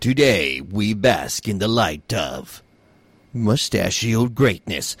Today, we bask in the light of mustachioed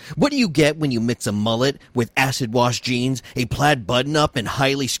greatness. What do you get when you mix a mullet with acid-wash jeans, a plaid button-up, and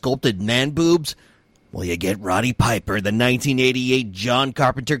highly sculpted man-boobs? Well, you get Roddy Piper, the 1988 John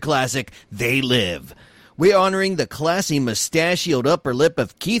Carpenter classic, They Live. We're honoring the classy mustachioed upper lip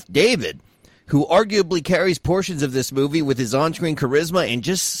of Keith David, who arguably carries portions of this movie with his on-screen charisma and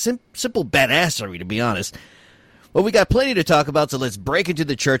just simple badassery, to be honest. Well, we got plenty to talk about, so let's break into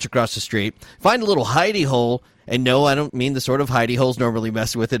the church across the street, find a little hidey hole, and no, I don't mean the sort of hidey holes normally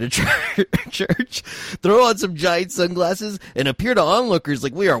messed with at a church. Throw on some giant sunglasses and appear to onlookers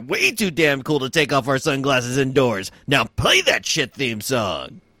like we are way too damn cool to take off our sunglasses indoors. Now play that shit theme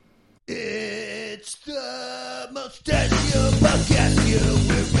song. It's the Mustachio Podcast.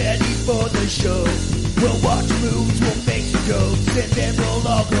 We're ready for the show. We'll watch movies, we'll make some jokes, and then we'll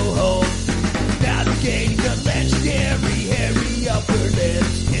all go home. Navigating the legendary hairy upper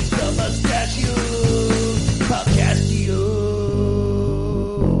lips. It's the Mustachio Podcastio.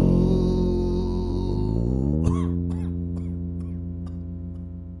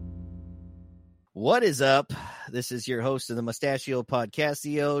 What is up? This is your host of the Mustachio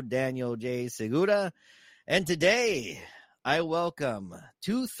Podcastio, Daniel J. Segura. And today, I welcome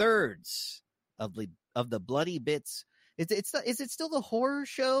 2/3 of the Bloody Bits. Is it still the horror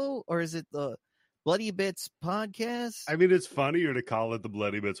show, or is it the Bloody Bits podcast? I mean, it's funnier to call it the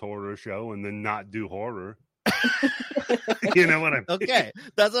Bloody Bits horror show and then not do horror. You know what I mean? Okay,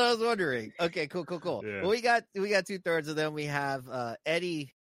 that's what I was wondering. Okay, cool. Yeah. Well, we got 2/3 of them. We have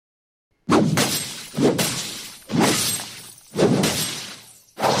Eddie.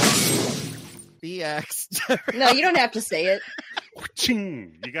 BX. No, you don't have to say it.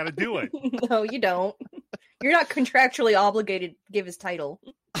 You got to do it. No, you don't. You're not contractually obligated to give his title.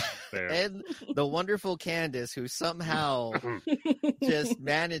 There. And the wonderful Candace, who somehow just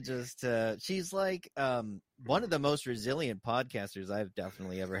manages to. She's like one of the most resilient podcasters I've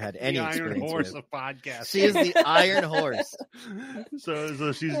definitely ever had any experience Iron Horse with. of podcasting. She is the Iron Horse. So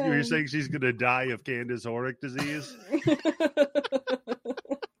you're saying she's going to die of Candace Horick disease?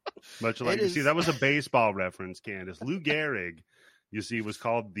 Much like, see, that was a baseball reference, Candace. Lou Gehrig, you see, was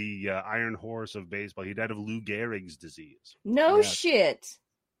called the Iron Horse of baseball. He died of Lou Gehrig's disease. No shit.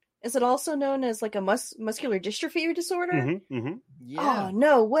 Is it also known as like a muscular dystrophy disorder? Mm-hmm, mm-hmm. Yeah. Oh,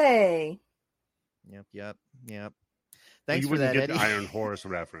 no way. Yep. Thanks you for that, wouldn't get Eddie. the Iron Horse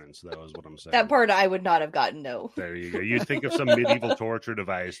reference, though, is what I'm saying. That part I would not have gotten, no. There you go. You'd think of some medieval torture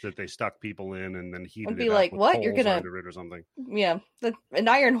device that they stuck people in and then heated I'd be it like, up with what? You're coals gonna under it or something. Yeah. An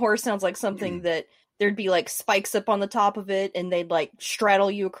Iron Horse sounds like something that there'd be like spikes up on the top of it and they'd like straddle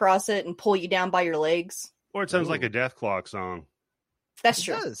you across it and pull you down by your legs. Or it sounds like a Death Clock song. That's It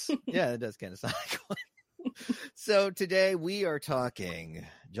true. does. Yeah, it does kind of sound like one. So today we are talking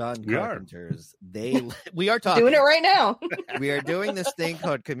John Carpenter's. We are talking. Doing it right now. We are doing this thing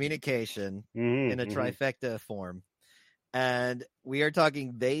called communication in a trifecta form. And we are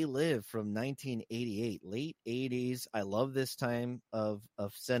talking They Live from 1988, late 80s. I love this time of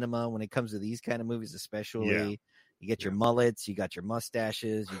cinema when it comes to these kind of movies, especially. Yeah. You get your mullets, you got your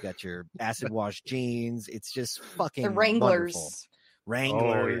mustaches, you got your acid wash jeans. It's just fucking the Wranglers. Wonderful.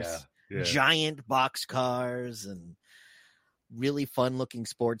 Wranglers, yeah. giant box cars, and really fun looking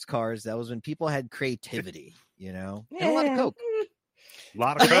sports cars. That was when people had creativity, you know, and a lot of Coke. A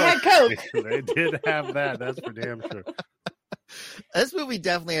lot of Coke. They had Coke. They did have that. That's for damn sure. This movie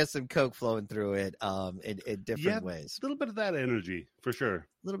definitely has some Coke flowing through it in different ways. A little bit of that energy, for sure. A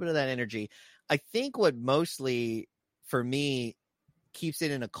little bit of that energy. I think what mostly, for me, keeps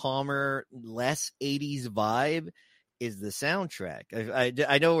it in a calmer, less 80s vibe is the soundtrack.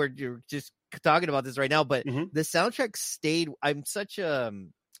 I know you're just talking about this right now, but the soundtrack stayed. I'm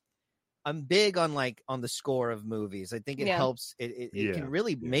big on the score of movies. I think it helps. It can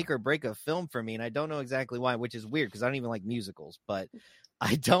really make or break a film for me, and I don't know exactly why, which is weird because I don't even like musicals. But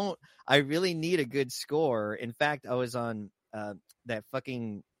I really need a good score. In fact, I was on that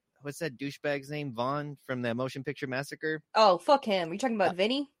fucking, what's that douchebag's name? Vaughn from the Motion Picture Massacre. Oh, fuck him. Are you talking about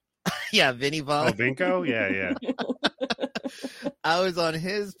Vinny? Yeah, Vinny Vaughn. Oh, Vinko? Yeah. I was on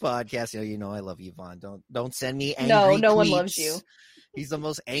his podcast. You know, I love you, Vaughn. Don't send me angry No tweets. one loves you. He's the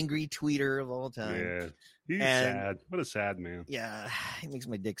most angry tweeter of all time. Yeah, he's sad. What a sad man. Yeah, he makes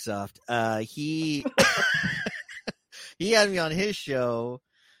my dick soft. He he had me on his show,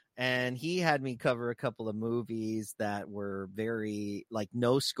 and he had me cover a couple of movies that were very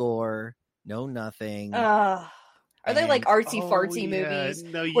no score, no nothing. Are they like artsy fartsy movies?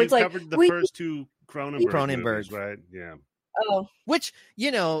 No, you covered the first two Cronenberg movies, right? Yeah. Oh, which,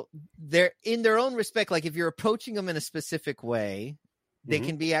 they're in their own respect. Like if you're approaching them in a specific way, they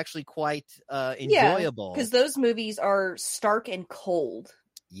can be actually quite enjoyable. Because those movies are stark and cold.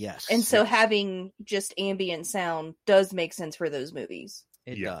 Yes. And so having just ambient sound does make sense for those movies.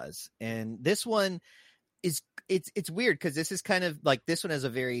 It does. And this one is it's weird because this is kind of like, this one has a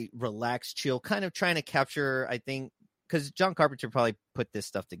very relaxed, chill, kind of trying to capture, I think, because John Carpenter probably put this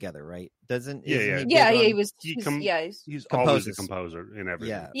stuff together, right? He's always a composer in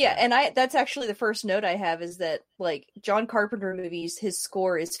everything. Yeah, and that's actually the first note I have is that, like, John Carpenter movies, his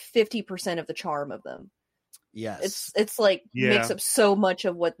score is 50% of the charm of them. Yes. It's like makes up so much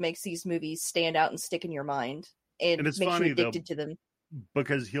of what makes these movies stand out and stick in your mind and it's makes funny, you addicted to them.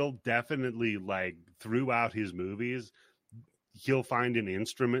 Because he'll definitely, like, throughout his movies, he'll find an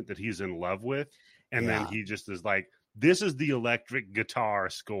instrument that he's in love with, and then he just is like, this is the electric guitar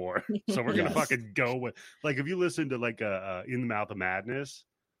score. So we're going to fucking go with, like, if you listen to, like, In the Mouth of Madness,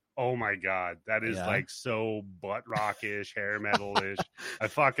 oh my God, that is like so butt rockish, hair metal-ish. I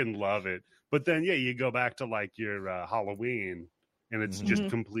fucking love it. But then, you go back to, like, your Halloween, and it's just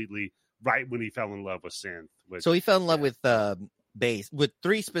completely right when he fell in love with synth. So he fell in love with bass, with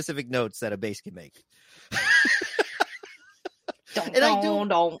 3 specific notes that a bass can make. And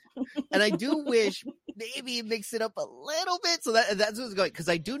I do wish maybe he mix it up a little bit, so that's what's going, because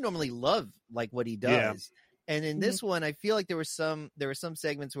I do normally love, like, what he does. And in this one, I feel like there were some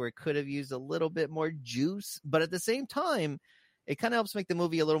segments where it could have used a little bit more juice, but at the same time, it kind of helps make the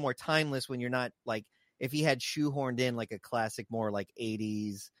movie a little more timeless when you're not, like, if he had shoehorned in, like, a classic, more like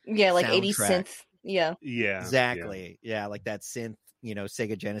 80s like soundtrack. 80s synth. Yeah, exactly. Yeah, like that synth,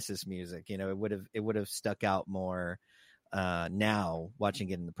 Sega Genesis music. It would have stuck out more now watching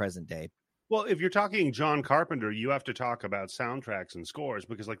it in the present day. Well, if you're talking John Carpenter, you have to talk about soundtracks and scores,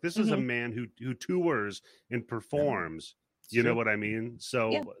 because, like, this is a man who tours and performs. You know what I mean?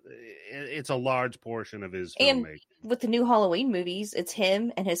 So it's a large portion of his filmmaking. And with the new Halloween movies, it's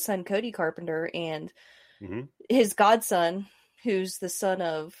him and his son Cody Carpenter and his godson, who's the son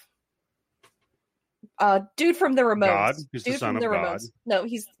of dude from the Ramones. God? He's the son of God? Ramones. No,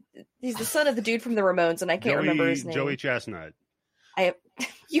 he's the son of the dude from the Ramones, and I can't remember his name. Joey Chestnut.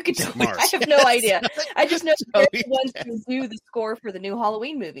 You could tell me. I have no idea. I just know they're the ones who do the score for the new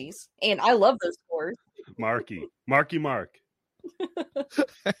Halloween movies, and I love those scores. Marky Mark.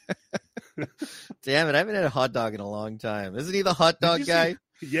 Damn it! I haven't had a hot dog in a long time. Isn't he the hot dog guy?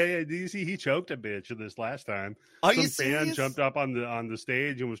 Yeah. Did you see he choked a bitch this last time? Some fan jumped up on the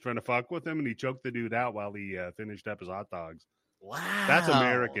stage and was trying to fuck with him, and he choked the dude out while he finished up his hot dogs. Wow, that's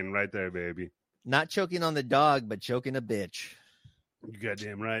American right there, baby. Not choking on the dog, but choking a bitch. You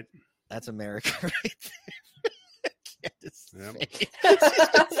goddamn right. That's America right there.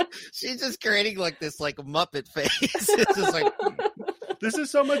 She's just creating, like, this, like, Muppet face. It's just like, this is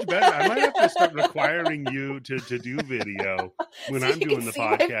so much better. I might have to start requiring you to do video when I'm doing the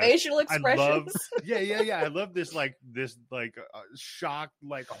podcast. My facial expressions. I love this shocked,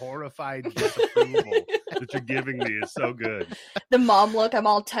 like, horrified disapproval that you're giving me is so good. The mom look, I'm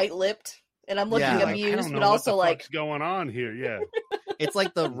all tight-lipped. And I'm looking amused, but also like, what's going on here? Yeah, it's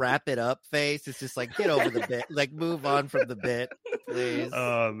like the wrap it up face. It's just like, get over the bit, like, move on from the bit, please.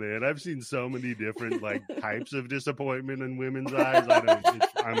 Oh man, I've seen so many different, like, types of disappointment in women's eyes.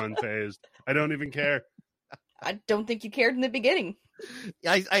 I'm unfazed. I don't even care. I don't think you cared in the beginning.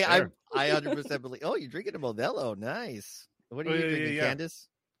 I 100% believe. Oh, you're drinking a Modelo. Nice. What are you drinking, Candace?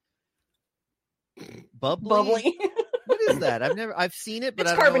 Bubbly. What is that? I've seen it, but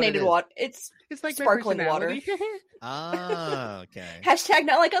it's I don't carbonated know what water. It's like sparkling water. Ah, okay. Hashtag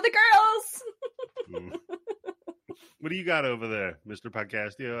not like other girls. What do you got over there, Mr.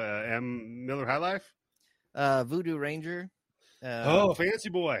 Podcastio? M. Miller High Life? Voodoo Ranger. Fancy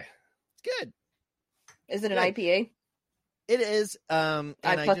boy. It's good. Is it an IPA? It is. I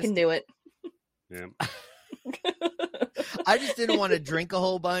fucking knew it. Yeah. I just didn't want to drink a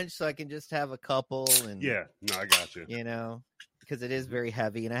whole bunch, so I can just have a couple. And I got you. Because it is very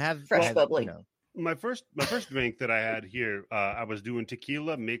heavy, and I have fresh bubbly. My first drink that I had here, I was doing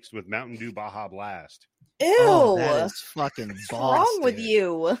tequila mixed with Mountain Dew Baja Blast. Ew, oh, that is fucking boss. What's wrong with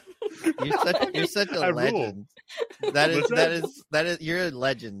you? You're such a legend. That is you're a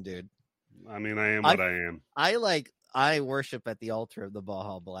legend, dude. I mean, I am what I am. I worship at the altar of the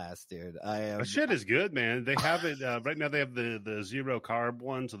Baja Blast, dude. That shit is good, man. They have it right now. They have the 0 carb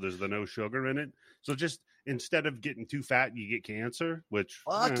one, so there's the no sugar in it. So just instead of getting too fat, you get cancer, which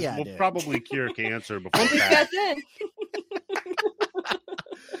will probably cure cancer before fat.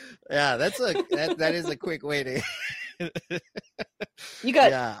 Yeah, that is a quick way to. You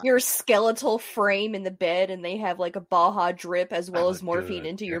got your skeletal frame in the bed, and they have like a Baja drip as well as morphine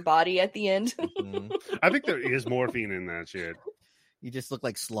into your body at the end. I think there is morphine in that shit. You just look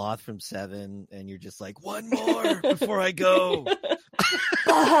like Sloth from Seven, and you're just like, one more before I go.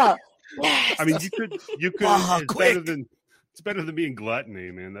 Yes. I mean, you could. It's better than being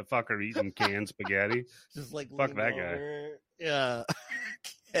Gluttony, man. That fucker eating canned spaghetti. Just like fuck that over. guy. Yeah.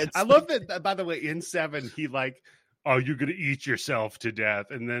 I love that. By the way, in Seven, he like, oh, you're gonna eat yourself to death,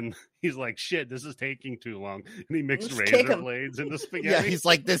 and then he's like, shit, this is taking too long, and he mixed razor blades into spaghetti. Yeah, he's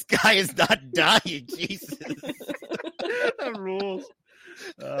like, this guy is not dying. Jesus. That rules.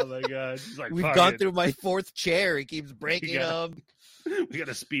 Oh my god! He's like, we've gone through my fourth chair. He keeps breaking them. We got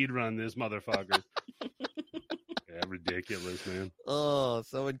to speed run this motherfucker. Yeah, ridiculous, man. Oh,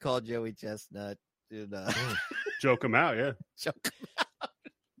 someone called Joey Chestnut. And, joke him out, yeah. Joke him out.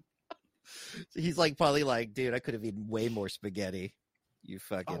 He's like probably like, dude, I could have eaten way more spaghetti. You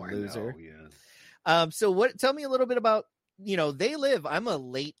fucking loser. Yeah. So what? Tell me a little bit about They Live. I'm a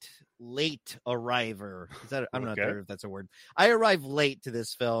late arriver. I'm not sure if that's a word. I arrived late to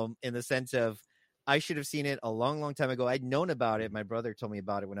this film in the sense of I should have seen it a long, long time ago. I'd known about it. My brother told me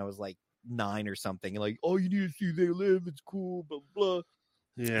about it when I was like 9 or something. Like, oh, you need to see They Live. It's cool, blah, blah.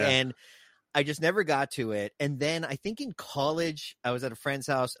 Yeah. And I just never got to it. And then I think in college, I was at a friend's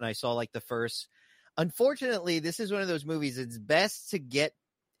house and I saw like the first. Unfortunately, this is one of those movies. It's best to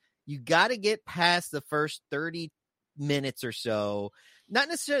you got to get past the first 30 minutes or so. Not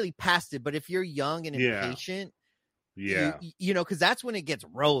necessarily past it, but if you're young and impatient, because that's when it gets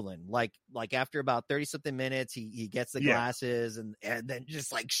rolling. Like after about 30 something minutes, he gets the glasses and then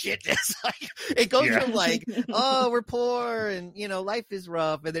just like shit. It's like it goes from like, oh, we're poor and life is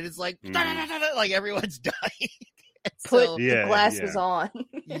rough, and then it's like like everyone's dying. Put the glasses on.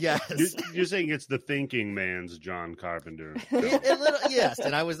 Yes. You're saying it's the thinking man's John Carpenter. Yes,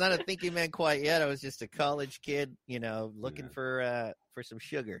 and I was not a thinking man quite yet. I was just a college kid, looking for some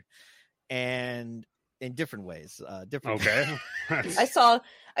sugar, and in different ways. Okay. I saw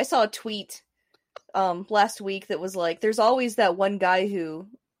a tweet last week that was like, "There's always that one guy who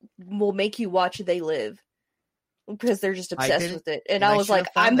will make you watch They Live because they're just obsessed with it," and I was like,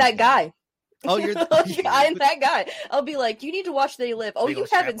 "I'm that guy." Oh, you're I'm that guy. I'll be like, you need to watch They Live. Oh, you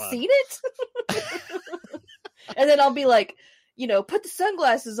haven't seen it? And then I'll be like, put the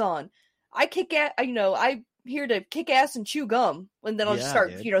sunglasses on. I'm here to kick ass and chew gum. And then I'll just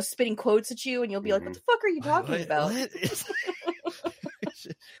start, spitting quotes at you, and you'll be like, what the fuck are you talking about?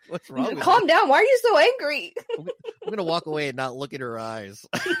 What's wrong? Calm down. Why are you so angry? I'm gonna walk away and not look at her eyes.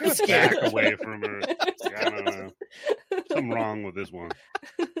 Back away from her. I don't know. Something wrong with this one.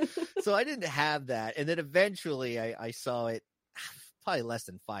 So I didn't have that, and then eventually I saw it probably less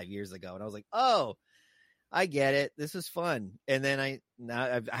than 5 years ago, and I was like, oh, I get it. This is fun. And then I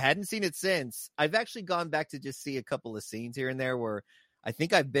hadn't seen it since. I've actually gone back to just see a couple of scenes here and there where I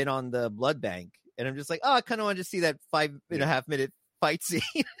think I've been on the blood bank, and I'm just like, oh, I kind of want to see that 5.5 minute fight scene.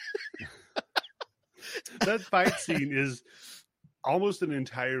 That fight scene is almost an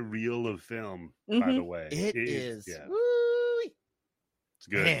entire reel of film, by the way. It is. Yeah. Woo! It's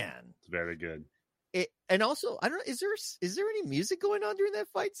good. Man. It's very good. And also, I don't know, is there any music going on during that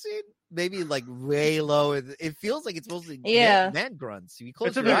fight scene? Maybe like way low. It feels like it's mostly man grunts. If you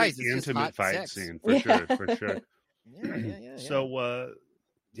close your eyes, it's just intimate hot fight sex. scene for sure. Yeah. So,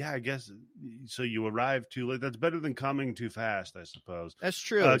 I guess so. You arrived too late. That's better than coming too fast, I suppose. That's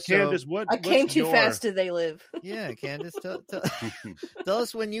true. Candace, I came too fast to They Live. Yeah, Candace, tell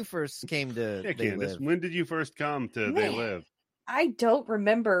us when you first came to They Candace, Live. when did you first come to They Live? I don't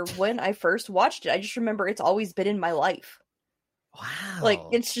remember when I first watched it. I just remember it's always been in my life. Wow. Like,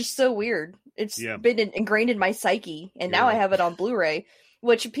 it's just so weird. It's been ingrained in my psyche, and now I have it on Blu-ray,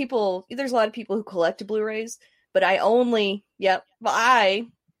 which there's a lot of people who collect Blu-rays, but I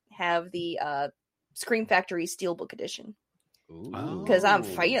have the Scream Factory Steelbook edition. Because I'm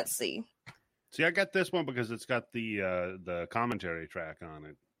fancy. See, I got this one because it's got the commentary track on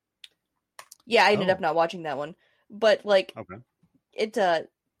it. Yeah, I ended up not watching that one. But, like,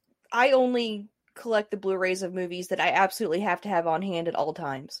 I only collect the Blu-rays of movies that I absolutely have to have on hand at all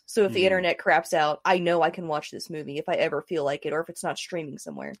times. So if the internet craps out, I know I can watch this movie if I ever feel like it, or if it's not streaming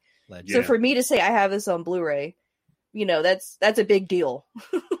somewhere. So for me to say I have this on Blu-ray, that's a big deal.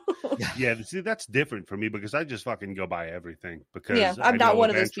 Yeah, see, that's different for me because I just fucking go buy everything. Because I'm not one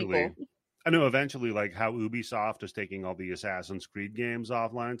of those people. I know eventually, like how Ubisoft is taking all the Assassin's Creed games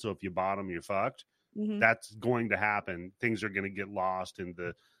offline. So if you bought them, you're fucked. Mm-hmm. That's going to happen. Things are going to get lost in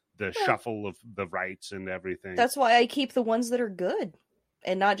the shuffle of the rights and everything. That's why I keep the ones that are good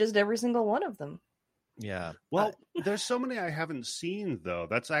and not just every single one of them. Yeah. Well, there's so many I haven't seen, though.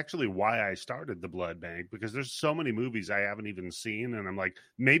 That's actually why I started the Blood Bank, because there's so many movies I haven't even seen. And I'm like,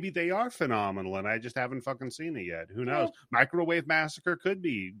 maybe they are phenomenal and I just haven't fucking seen it yet. Who knows? Microwave Massacre could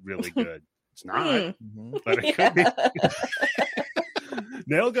be really good. It's not, but it could be.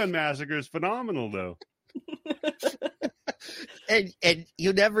 Nailgun Massacre is phenomenal, though. And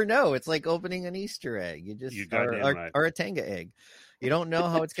you never know. It's like opening an Easter egg. Or a Tenga egg. You don't know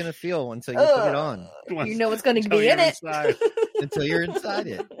how it's going to feel until you put it on. You know what's going to be in it until you're inside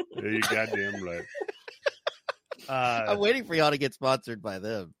it. Yeah, you're goddamn right. I'm waiting for y'all to get sponsored by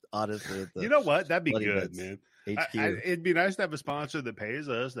them. Honestly, you know what? That'd be good, man. HQ. It'd be nice to have a sponsor that pays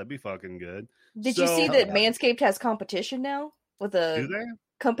us. That'd be fucking good. Did you see that Manscaped has competition now with a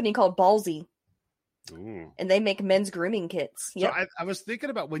company called Ballsy? Ooh. And they make men's grooming kits. Yep. So I was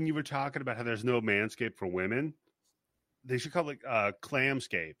thinking about when you were talking about how there's no Manscaped for women. They should call it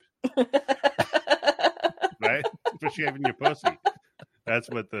Clamscape. Right? For shaving your pussy. That's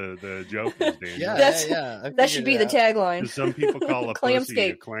what the joke is, Dan. Yeah. That should be the tagline. Some people call a pussy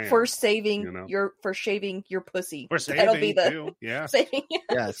a clam. For shaving your pussy. For saving, that'll be the too. Yeah. Saving.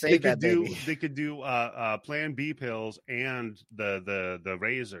 Yeah, save that baby. They could do Plan B pills and the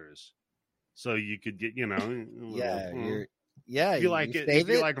razors. So you could get, if you like it, if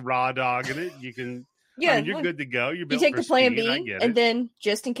you like raw dogging it, you can. Yeah, you're good to go. You take the Plan B, and then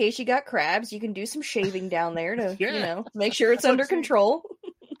just in case you got crabs, you can do some shaving down there to, make sure it's under control.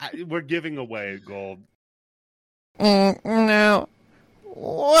 We're giving away gold. Now,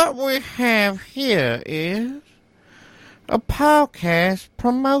 what we have here is a podcast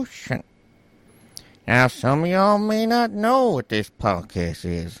promotion. Now, some of y'all may not know what this podcast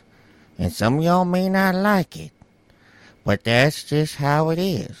is, and some of y'all may not like it, but that's just how it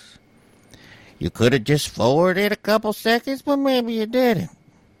is. You could have just forwarded a couple seconds, but maybe you didn't.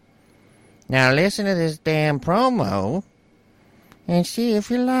 Now listen to this damn promo and see if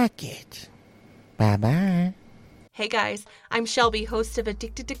you like it. Bye-bye. Hey guys, I'm Shelby, host of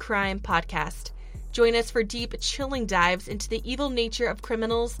Addicted to Crime podcast. Join us for deep, chilling dives into the evil nature of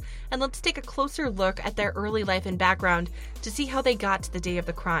criminals, and let's take a closer look at their early life and background to see how they got to the day of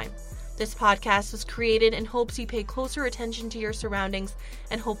the crime. This podcast was created in hopes you pay closer attention to your surroundings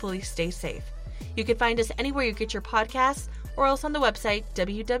and hopefully stay safe. You can find us anywhere you get your podcasts or else on the website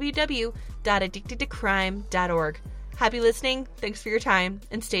www.addictedtocrime.org. Happy listening, thanks for your time,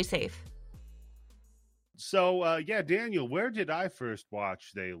 and stay safe. So, Daniel, where did I first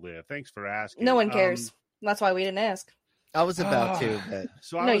watch They Live? Thanks for asking. No one cares. That's why we didn't ask. I was about to. But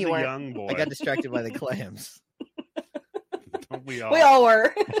so I was a young boy. I got distracted by the clams. Don't we all? We all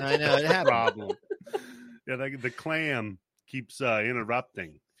were. I know, it happened. Problem. Yeah, the clam keeps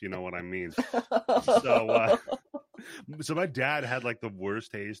interrupting. You know what I mean? So my dad had like the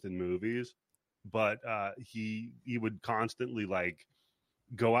worst taste in movies, but he would constantly like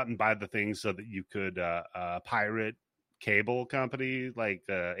go out and buy the things so that you could pirate cable company like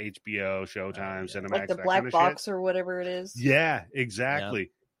HBO, Showtime, Cinemax, like the that black kind of box shit. Or whatever it is. Yeah, exactly.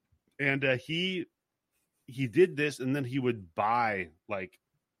 Yep. And he did this, and then he would buy like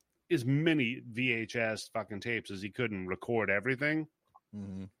as many VHS fucking tapes as he could and record everything.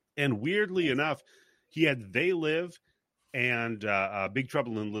 Mm-hmm. And weirdly enough, he had They Live and Big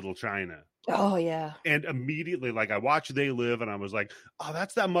Trouble in Little China. Oh, yeah. And immediately, like, I watched They Live, and I was like, oh,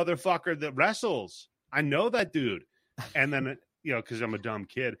 that's that motherfucker that wrestles. I know that dude. And then, because I'm a dumb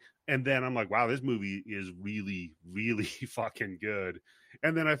kid. And then I'm like, wow, this movie is really, really fucking good.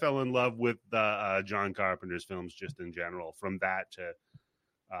 And then I fell in love with John Carpenter's films just in general. From that to,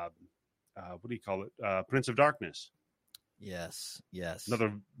 what do you call it? Prince of Darkness. Yes.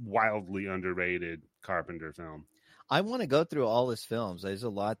 Another wildly underrated Carpenter film. I want to go through all his films. There's a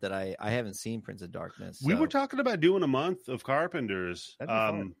lot that I haven't seen. Prince of Darkness. So. We were talking about doing a month of Carpenter's. That'd be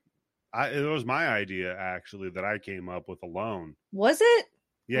fun. It was my idea actually that I came up with alone. Was it?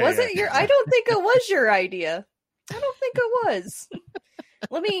 Yeah. Was it your? I don't think it was your idea. I don't think it was.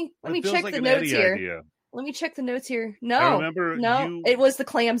 Let me check the notes here. Idea. Let me check the notes here. No, it was the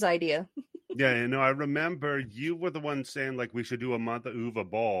clams idea. Yeah, I remember you were the one saying like we should do a month of Uwe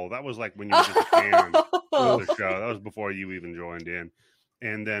Boll. That was like when you were just a fan of the show. That was before you even joined in.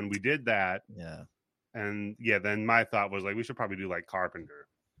 And then we did that. Yeah. And then my thought was like we should probably do like Carpenter.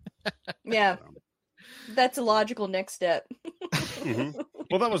 Yeah. That's a logical next step. Mm-hmm.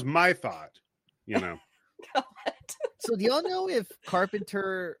 Well, that was my thought, God. So do y'all know if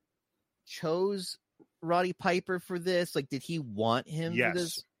Carpenter chose Roddy Piper for this? Like, did he want him for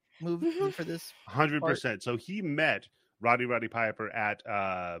this movie? For this 100%. So he met Roddy Piper at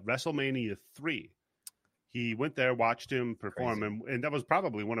WrestleMania 3. he went there, watched him perform, and that was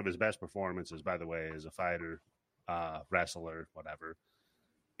probably one of his best performances, by the way, as a fighter, wrestler, whatever.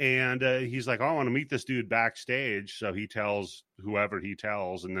 And he's like, oh, I want to meet this dude backstage. So he tells whoever he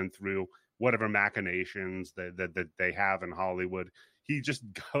tells, and then through whatever machinations that they have in Hollywood, he just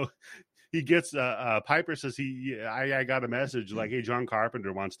he gets Piper says I got a message like, hey, John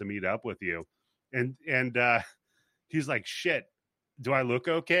Carpenter wants to meet up with you, and he's like, shit, do I look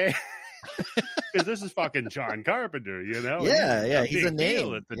okay? Because this is fucking John Carpenter, you know? Yeah, he's a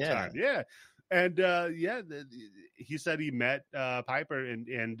name at the time. Yeah. And he said he met Piper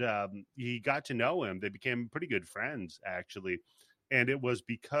and he got to know him. They became pretty good friends, actually. And it was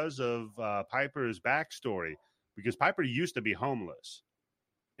because of Piper's backstory, because Piper used to be homeless.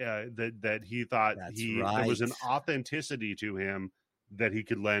 That he thought there was an authenticity to him that he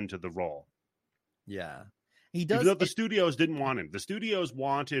could lend to the role. Yeah. He does. Even though the studios didn't want him. The studios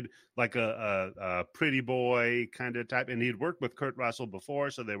wanted like a pretty boy kind of type, and he'd worked with Kurt Russell before,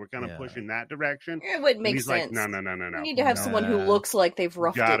 so they were kind of pushing that direction. It wouldn't make sense. Like, no. You need to have someone who looks like they've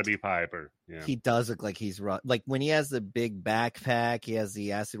roughed it. Gotta be Piper. Yeah. He does look like he's rough. Like when he has the big backpack, he has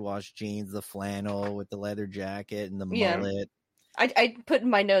the acid wash jeans, the flannel with the leather jacket and the mullet. I put in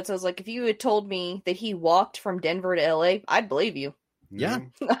my notes, I was like, if you had told me that he walked from Denver to LA, I'd believe you. Yeah.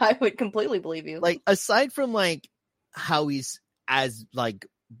 I would completely believe you. Like, aside from like how he's as like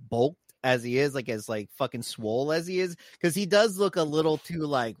bulked as he is, like as like fucking swole as he is, because he does look a little too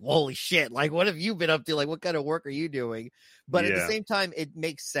like, holy shit, like what have you been up to? Like what kind of work are you doing? But at the same time, it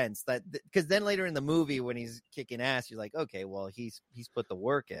makes sense that because then later in the movie when he's kicking ass, you're like, okay, well he's put the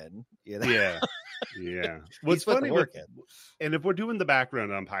work in. You know? Yeah. What's funny and if we're doing the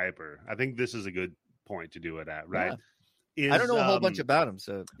background on Piper, I think this is a good point to do it at, right? I don't know a whole bunch about him,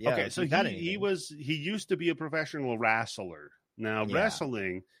 so yeah. Okay, so he used to be a professional wrestler. Now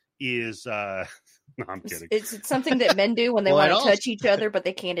wrestling is no, I'm kidding. It's something that men do when they want to touch each other, but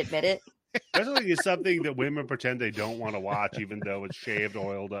they can't admit it. Wrestling is something that women pretend they don't want to watch, even though it's shaved,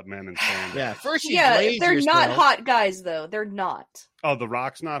 oiled up men and sandals. Yeah, first they're not hot guys though. They're not. Oh, The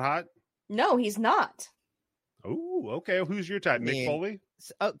Rock's not hot? No, he's not. Oh, okay. Who's your type? Mick Foley?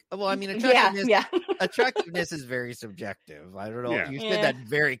 Well, I mean, attractiveness is very subjective. I don't know. You said that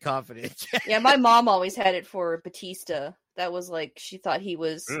very confident. Yeah, my mom always had it for Batista. That was like, she thought he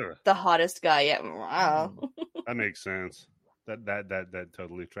was the hottest guy yet. Wow. That makes sense. That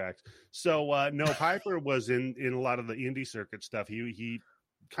totally tracks. So, no, Piper was in a lot of the indie circuit stuff. He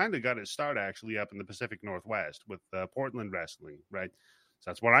kind of got his start actually up in the Pacific Northwest with Portland Wrestling, right? So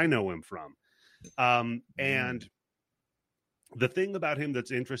that's where I know him from. And the thing about him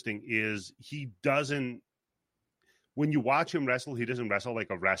that's interesting is he doesn't, when you watch him wrestle, he doesn't wrestle like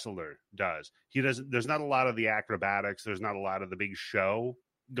a wrestler does. There's not a lot of the acrobatics. There's not a lot of the big show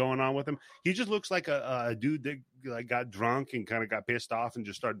going on with him. He just looks like a dude that like got drunk and kind of got pissed off and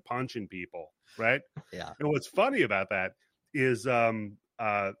just started punching people. Right. Yeah. And what's funny about that is,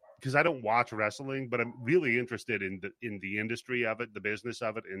 because I don't watch wrestling, but I'm really interested in the industry of it, the business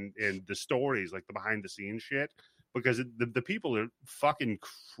of it, and the stories, like the behind the scenes shit, because the people are fucking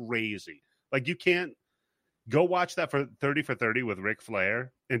crazy. Like you can't go watch that for 30 for 30 with Ric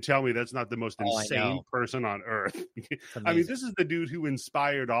Flair and tell me that's not the most insane person on earth. I mean, this is the dude who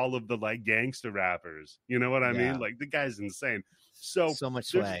inspired all of the like gangster rappers. You know what I mean? Like the guy's insane. So much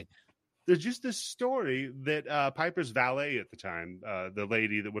swag. There's just this story that Piper's valet at the time, the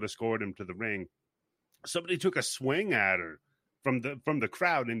lady that would escort him to the ring, somebody took a swing at her from the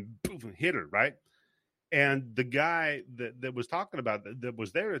crowd and boom, hit her, right? And the guy that was talking about that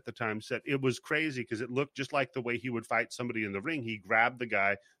was there at the time said it was crazy because it looked just like the way he would fight somebody in the ring. He grabbed the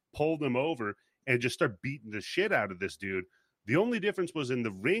guy, pulled him over, and just started beating the shit out of this dude. The only difference was in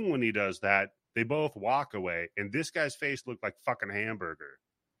the ring when he does that, they both walk away, and this guy's face looked like fucking hamburger.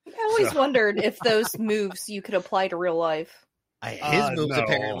 I always wondered if those moves you could apply to real life. His moves,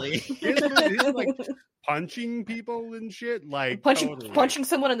 apparently. His like punching people and shit. Like punching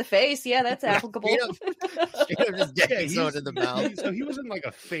someone in the face. Yeah, that's applicable. Just getting someone in the mouth. So he wasn't like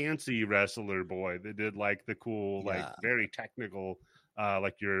a fancy wrestler boy that did like the cool, like very technical,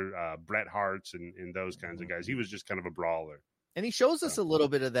 like your Bret Harts and those kinds of guys. He was just kind of a brawler. And he shows us a little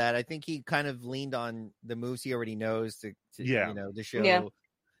bit of that. I think he kind of leaned on the moves he already knows to show. Yeah.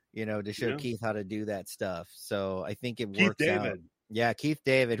 To show Keith how to do that stuff. So I think it works out. Yeah, Keith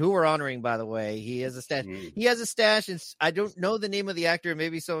David, who we're honoring, by the way. He has a stash. He has a stash, and I don't know the name of the actor.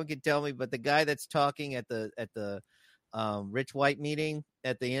 Maybe someone can tell me. But the guy that's talking at the Rich White meeting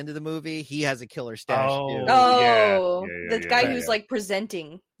at the end of the movie, he has a killer stash too. The guy who's like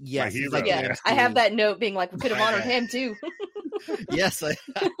presenting. Yes, I have that note being like, we could have honored him too. Yes,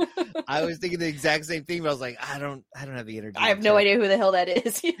 I was thinking the exact same thing, but I was like, I don't have the energy. I have no idea who the hell that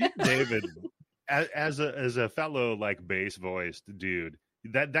is. David, as a fellow like bass voiced dude,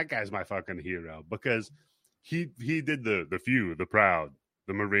 that guy's my fucking hero because he did the few, the proud,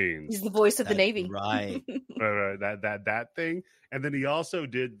 the Marines. He's the voice of the Navy, right? That thing, and then he also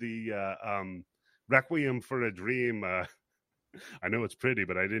did the Requiem for a Dream. I know it's pretty,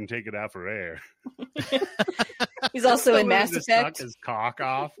 but I didn't take it out for air. He's also in Mass Effect. Suck his cock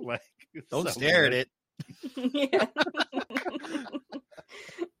off, like don't stare at it. Yeah.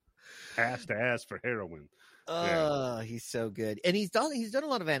 Ass to ass for heroin. Oh, he's so good, and he's done a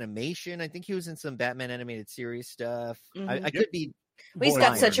lot of animation. I think he was in some Batman animated series stuff. Mm-hmm. I could be. Well, he's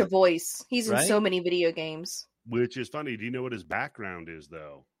got such a voice. He's in so many video games. Which is funny. Do you know what his background is,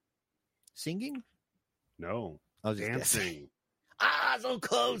 though? Singing? No, I was just dancing. Guessing. So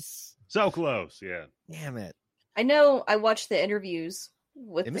close. So close, yeah. Damn it. I know I watched the interviews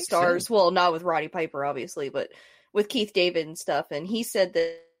with the stars. Sense. Well, not with Roddy Piper, obviously, but with Keith David and stuff. And he said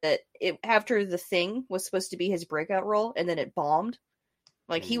that after The Thing was supposed to be his breakout role, and then it bombed.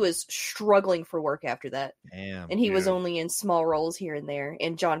 Like, he was struggling for work after that. Damn. And he was only in small roles here and there.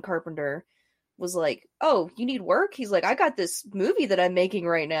 And John Carpenter was like, "Oh, you need work?" He's like, "I got this movie that I'm making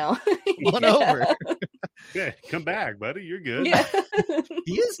right now." One over. Yeah, come back, buddy. You're good. Yeah.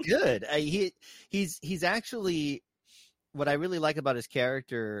 He is good. He's actually, what I really like about his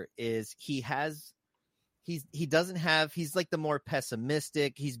character is he's like the more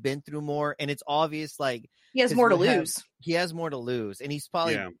pessimistic. He's been through more, and it's obvious like he has more to lose. He has more to lose, and he's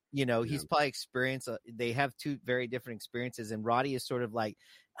probably he's probably experienced. They have two very different experiences, and Roddy is sort of like,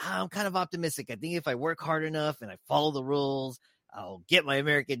 I'm kind of optimistic. I think if I work hard enough and I follow the rules, I'll get my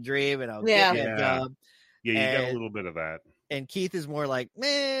American dream and I'll get my job. Yeah, you got a little bit of that. And Keith is more like,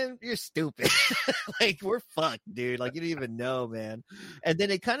 man, you're stupid. Like, we're fucked, dude. Like, you don't even know, man. And then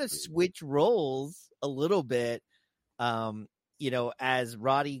it kind of switch roles a little bit, as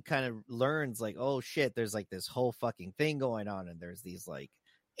Roddy kind of learns, like, oh, shit, there's, like, this whole fucking thing going on, and there's these, like,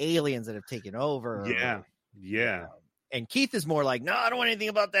 aliens that have taken over. Yeah. And Keith is more like, no, I don't want anything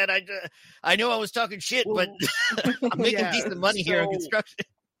about that. I know I was talking shit, but I'm making decent money here on construction.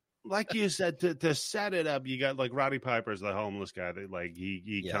 Like you said, to set it up, you got like Roddy Piper's the homeless guy that like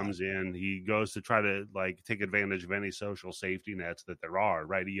he comes in, he goes to try to like take advantage of any social safety nets that there are,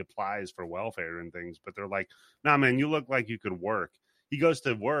 right? He applies for welfare and things, but they're like, nah, man, you look like you could work. He goes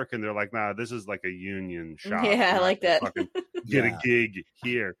to work and they're like, nah, this is like a union shop. Yeah, I like that. Get a gig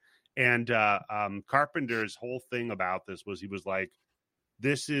here. And Carpenter's whole thing about this was he was like,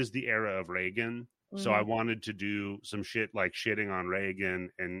 this is the era of Reagan. So I wanted to do some shit like shitting on Reagan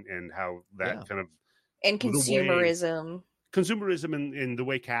and how that kind of and consumerism in the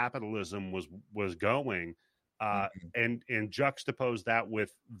way capitalism was going, and juxtapose that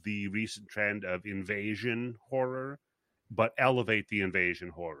with the recent trend of invasion horror, but elevate the invasion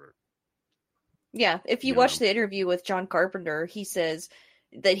horror. Yeah, if you watch the interview with John Carpenter, he says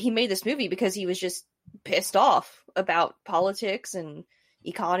that he made this movie because he was just pissed off about politics and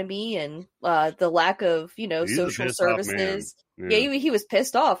economy and the lack of social services. He was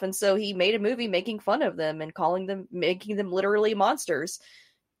pissed off, and so he made a movie making fun of them and making them literally monsters.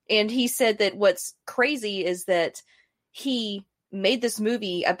 And he said that what's crazy is that he made this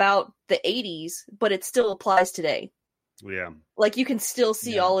movie about the 80s, but it still applies today. Yeah, like you can still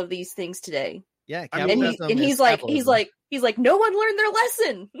see all of these things today. Yeah, he's like no one learned their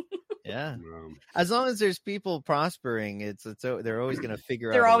lesson. Yeah, as long as there's people prospering, they're always going to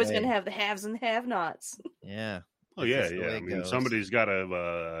figure out. They're always going to have the haves and the have-nots. Yeah. Oh yeah. I mean, somebody's got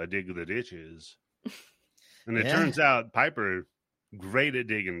to dig the ditches, and it turns out Piper great at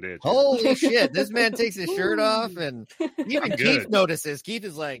digging ditches. Holy shit! This man takes his shirt off, and even Keith notices. Keith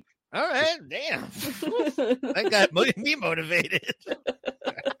is like, "All right, damn, that got me motivated."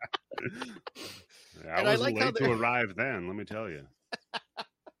 I was late to arrive then, let me tell you.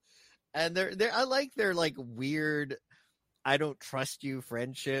 And I like their like weird, I don't trust you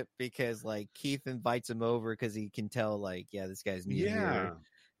friendship, because like Keith invites him over because he can tell like, this guy's new here.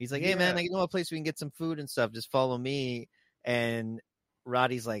 He's like, hey man, I know a place we can get some food and stuff. Just follow me. And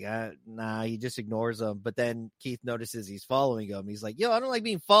Roddy's like, nah, he just ignores him. But then Keith notices he's following him. He's like, yo, I don't like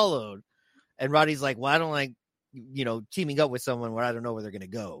being followed. And Roddy's like, well, I don't like, teaming up with someone where I don't know where they're going to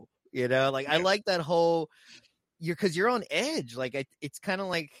go. I like that whole, because you're on edge. Like it's kind of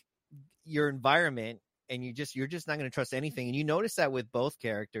like your environment, and you're just not going to trust anything. And you notice that with both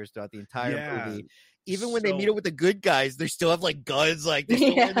characters throughout the entire movie. Even when they meet up with the good guys, they still have like guns, like they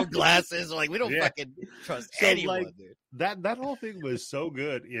still wear their glasses. Like we don't fucking trust anyone, like, dude. That whole thing was so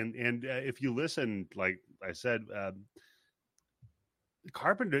good. And if you listen, like I said,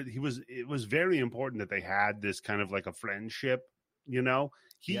 Carpenter, it was very important that they had this kind of like a friendship, you know.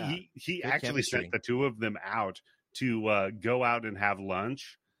 He actually chemistry. sent the two of them out to go out and have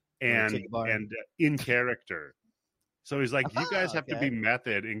lunch and in character. So he's like, you guys have to be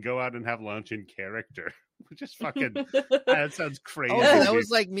method and go out and have lunch in character. Which is fucking that sounds crazy. Oh, that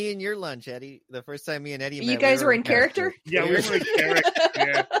was like me and your lunch, Eddie. The first time me and Eddie met, you guys were in character? Yeah, we were in character.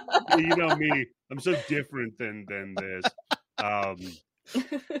 Yeah. You know me. I'm so different than this.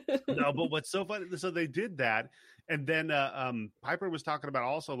 No, but what's so funny, so they did that, and then Piper was talking about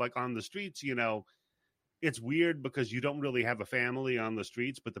also like on the streets, you know, it's weird because you don't really have a family on the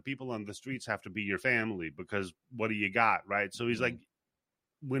streets, but the people on the streets have to be your family because what do you got, right? So he's like,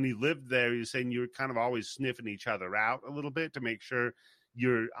 when he lived there, he's saying you're kind of always sniffing each other out a little bit to make sure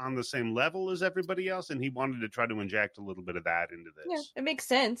you're on the same level as everybody else, and he wanted to try to inject a little bit of that into this. Yeah, it makes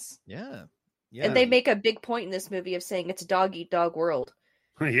sense. Yeah. And they make a big point in this movie of saying it's a dog eat dog world.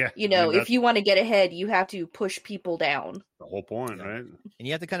 Yeah, you know, if you want to get ahead, you have to push people down. The whole point, right? And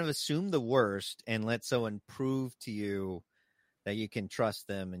you have to kind of assume the worst and let someone prove to you that you can trust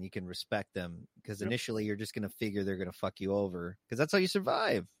them and you can respect them, because initially you're just going to figure they're going to fuck you over, because that's how you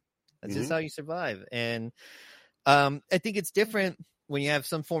survive. That's just how you survive. And I think it's different when you have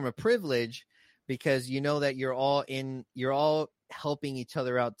some form of privilege, because you know that you're all helping each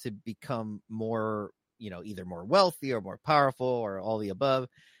other out to become more, you know, either more wealthy or more powerful or all the above.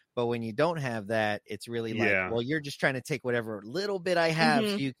 But when you don't have that, it's really like, well, you're just trying to take whatever little bit I have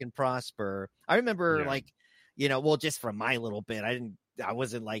so you can prosper. I remember like, you know, well, just from my little bit, I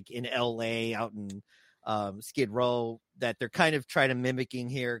wasn't like in LA out in Skid Row, that they're kind of trying to mimicking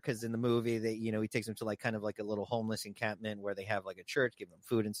here, because in the movie they, you know, he takes them to like kind of like a little homeless encampment where they have like a church, give them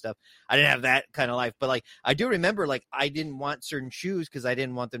food and stuff. I didn't have that kind of life, but like I do remember like I didn't want certain shoes because I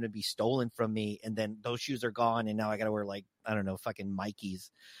didn't want them to be stolen from me, and then those shoes are gone and now I gotta wear like, I don't know, fucking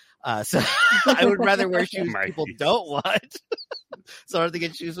Mikey's. So I would rather wear shoes people don't want. So I have to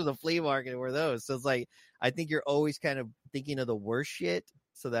get shoes from the flea market and wear those. So it's like, I think you're always kind of thinking of the worst shit,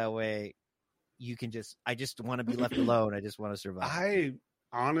 so that way you can I just want to be left alone. I just want to survive. I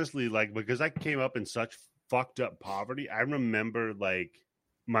honestly, like, because I came up in such fucked up poverty, I remember like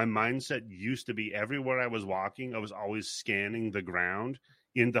my mindset used to be everywhere I was walking, I was always scanning the ground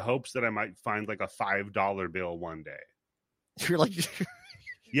in the hopes that I might find like a $5 bill one day. You're like,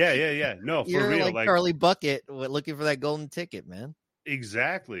 yeah. No, for you're real. Like Charlie Bucket looking for that golden ticket, man.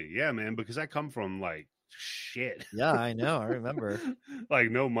 Exactly. Yeah, man. Because I come from like shit. Yeah, I know. I remember.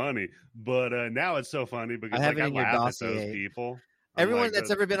 Like no money. But now it's so funny because I laugh at those people. Everyone that's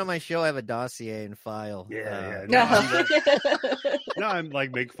ever been on my show, I have a dossier and file. Yeah. No, I'm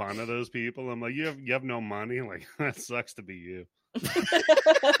like make fun of those people. I'm like, you have no money. I'm like, that sucks to be you.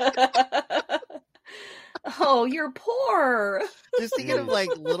 Oh, you're poor. Just thinking of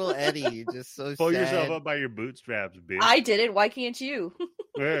like little Eddie, just so pull sad. yourself up by your bootstraps, bitch. I did it. Why can't you?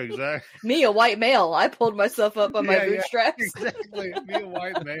 Yeah, exactly. Me, a white male. I pulled myself up by my bootstraps. Yeah, exactly. Me, a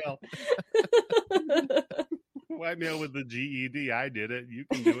white male. White male with the GED. I did it. You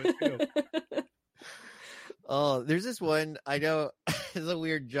can do it too. Oh, there's this one. I know it's a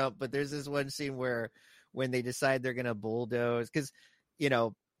weird jump, but there's this one scene where when they decide they're gonna bulldoze, because you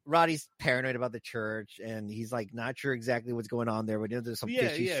know Roddy's paranoid about the church and he's like not sure exactly what's going on there, but there's some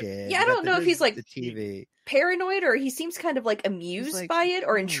fishy shit. Yeah, I don't know if he's like the TV paranoid or he seems kind of like amused by it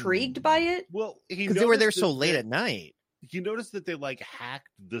or intrigued by it. Well, because they were there so late at night. You notice that they like hacked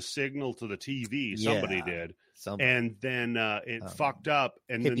the signal to the TV. Somebody did. And then it fucked up.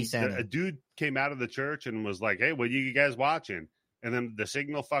 And then a dude came out of the church and was like, hey, what are you guys watching? And then the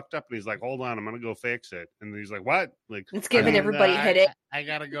signal fucked up and he's like, hold on, I'm going to go fix it. And he's like, what? Like, it's giving everybody a headache. I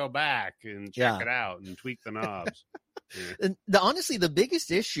got to go back and check it out and tweak the knobs. And honestly, the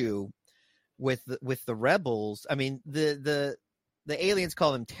biggest issue with the rebels, I mean, the aliens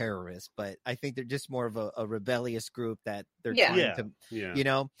call them terrorists, but I think they're just more of a rebellious group that they're trying to, you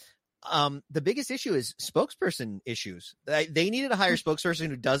know. The biggest issue is spokesperson issues. They needed a higher spokesperson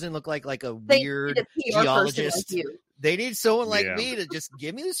who doesn't look like a weird geologist. They need someone like me to just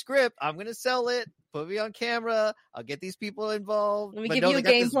give me the script. I'm going to sell it. Put me on camera. I'll get these people involved. Let me give you a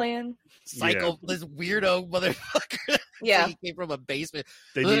game plan. This weirdo motherfucker. Yeah. He came from a basement.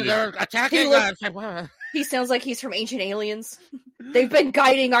 They're attacking us. He sounds like he's from Ancient Aliens. They've been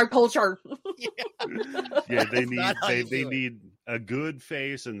guiding our culture. They need a good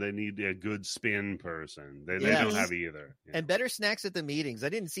face and they need a good spin person. They don't have either. And better snacks at the meetings. I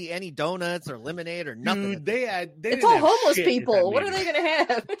didn't see any donuts or lemonade or nothing. Dude, it's all homeless people. What are they going to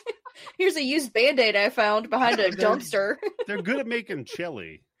have? Here's a used Band-Aid I found behind a dumpster. They're good at making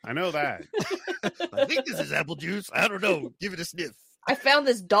chili. I know that. I think this is apple juice. I don't know. Give it a sniff. I found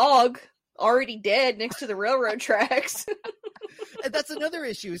this dog already dead next to the railroad tracks. And that's another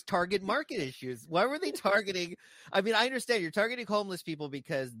issue, is target market issues. Why were they targeting? I mean, I understand you're targeting homeless people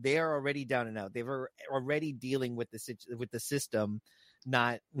because they are already down and out. They were already dealing with the system,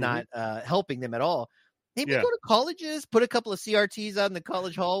 not helping them at all. Maybe go to colleges, put a couple of CRTs out in the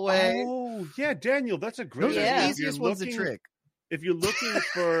college hallway. Oh, yeah, Daniel, that's a great Those idea. are the easiest ones to trick. If you're looking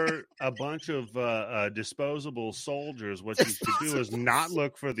for a bunch of disposable soldiers, what you should do is not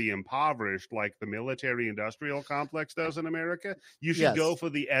look for the impoverished like the military-industrial complex does in America. You should go for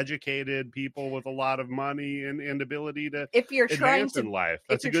the educated people with a lot of money and ability to advance in life.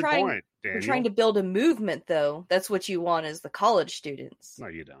 That's a good point, Daniel. If you're trying to build a movement, though, that's what you want is the college students. No,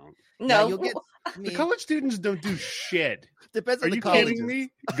 you don't. No. You'll get, the college students don't do shit. Depends on Are the you colleges. kidding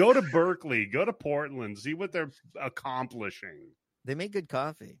me? Go to Berkeley, go to Portland, see what they're accomplishing. They make good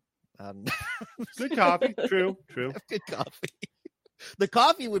coffee. Good coffee. True. Good coffee. The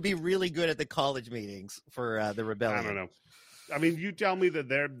coffee would be really good at the college meetings for the rebellion. I don't know. I mean, you tell me that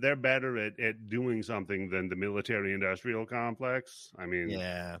they're better at doing something than the military-industrial complex. I mean,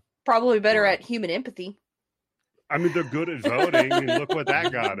 yeah, probably better at human empathy. I mean, they're good at voting. I mean, look what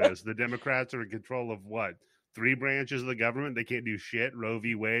that got us. The Democrats are in control of what? 3 branches of the government. They can't do shit. Roe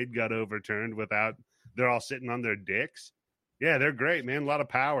v. Wade got overturned without. They're all sitting on their dicks. Yeah, they're great, man. A lot of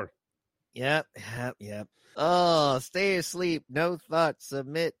power. Yep. Oh, stay asleep. No thoughts.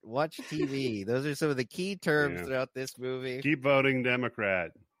 Submit. Watch TV. Those are some of the key terms throughout this movie. Keep voting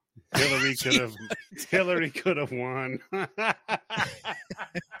Democrat. Hillary could have won.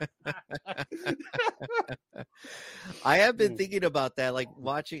 I have been thinking about that, like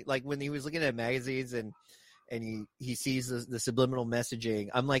watching, like when he was looking at magazines and he sees the subliminal messaging.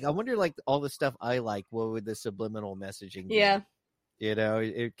 I'm like, I wonder, like, all the stuff I like, what would the subliminal messaging be? Yeah. You know,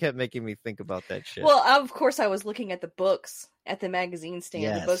 it kept making me think about that shit. Well, of course, I was looking at the books at the magazine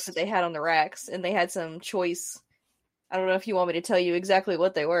stand, the books that they had on the racks, and they had some choice. I don't know if you want me to tell you exactly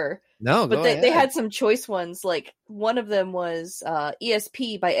what they were. No, but they had some choice ones. Like, one of them was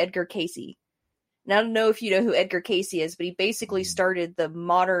ESP by Edgar Cayce. And I don't know if you know who Edgar Cayce is, but he basically started the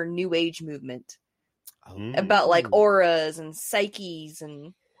modern New Age movement. About like auras and psyches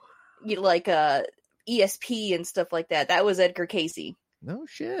and like ESP and stuff like that. That was Edgar Cayce. No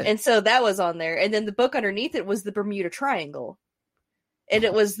shit. And so that was on there. And then the book underneath it was the Bermuda Triangle. And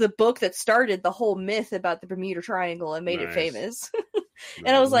it was the book that started the whole myth about the Bermuda Triangle and made it famous.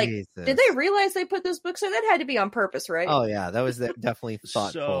 And I was like, did they realize they put those books in? That had to be on purpose, right? Oh yeah, that was definitely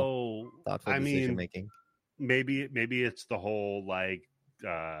thoughtful. I mean, decision making. Maybe it's the whole like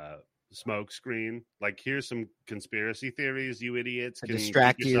smoke screen. Like, here's some conspiracy theories, you idiots. Can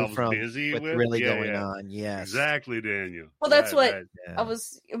distract you from busy what's with really going on. Yes, exactly, Daniel. Well, that's what I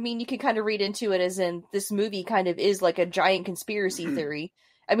was. I mean, you can kind of read into it as in this movie kind of is like a giant conspiracy theory.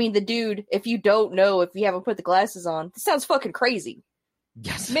 I mean, the dude, if you don't know, if you haven't put the glasses on, this sounds fucking crazy.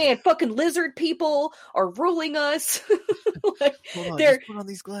 Yes, man, fucking lizard people are ruling us. Like, hold on, just put on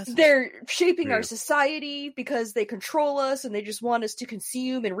these glasses. They're shaping our society because they control us and they just want us to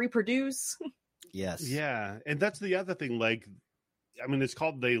consume and reproduce. Yes. Yeah, and that's the other thing. Like, I mean, it's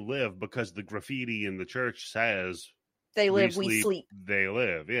called They Live because the graffiti in the church says they live, we sleep. They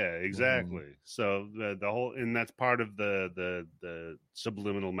live. Yeah, exactly. So the whole, and that's part of the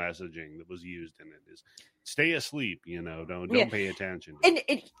subliminal messaging that was used in it is stay asleep. You know, don't pay attention. And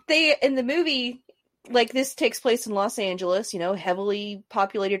they in the movie, like, this takes place in Los Angeles, you know, heavily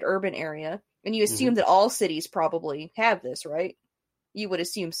populated urban area, and you assume that all cities probably have this, right? You would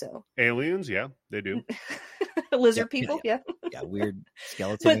assume so. Aliens, yeah, they do. Lizard people, yeah. Yeah, weird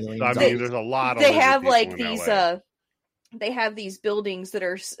skeleton aliens. I mean, there's a lot of. They have like these. They have these buildings that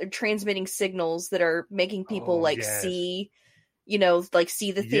are transmitting signals that are making people see, you know, like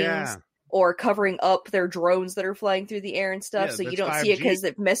see the things, or covering up their drones that are flying through the air and stuff, so you don't 5G. See it because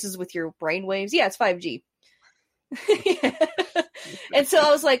it messes with your brain waves. Yeah, it's 5G. And so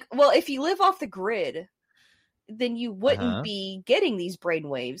I was like, well, if you live off the grid, then you wouldn't be getting these brain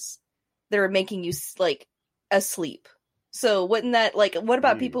waves that are making you like asleep. So wouldn't that, like, what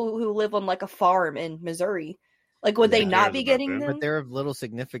about people who live on like a farm in Missouri? Like, would they not be getting them? But they're of little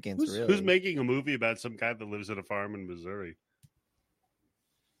significance, really. Who's making a movie about some guy that lives at a farm in Missouri?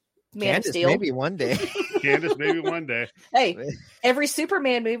 Candace, maybe one day. Candace, maybe one day. Hey, every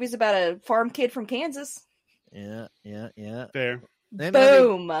Superman movie is about a farm kid from Kansas. Yeah. Fair.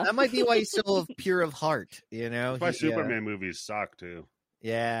 Boom. That might be why he's so pure of heart, you know? That's why Superman movies suck, too.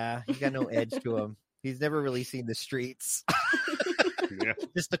 Yeah, he's got no edge to him. He's never really seen the streets. Yeah.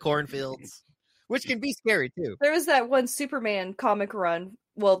 Just the cornfields. Which can be scary, too. There was that one Superman comic run,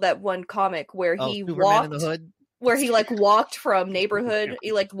 well, that one comic where he Superman walked. in the Hood? where he like walked from neighborhood.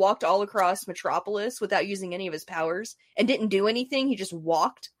 He like walked all across Metropolis without using any of his powers and didn't do anything. He just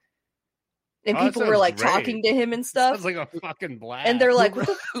walked. And people were like talking to him and stuff. Sounds like a fucking blast. And they're like,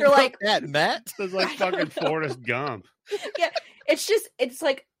 that Matt. It's like fucking Forrest Gump. Yeah, it's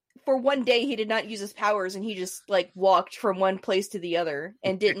like for one day he did not use his powers and he just like walked from one place to the other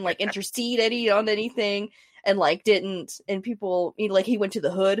and didn't like intercede on anything and like didn't, and people he went to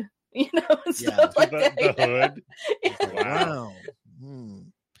the hood, and stuff like that. The hood. Yeah. Wow.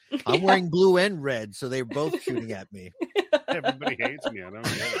 I'm wearing blue and red, so they're both shooting at me. Everybody hates me. I don't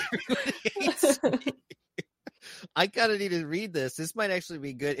get it. I kind of need to read this. This might actually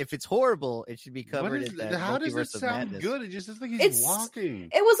be good. If it's horrible, it should be covered in that. How does it sound good? It just looks like he's walking.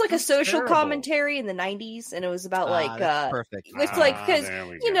 It was like a social commentary in the 90s, and it was about perfect. It's like because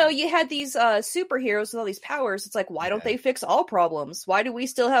you had these superheroes with all these powers. It's like, why don't they fix all problems? Why do we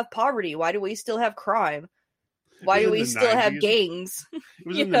still have poverty? Why do we still have crime? Why do we still have gangs?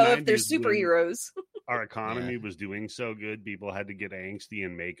 If they're superheroes. Our economy was doing so good, people had to get angsty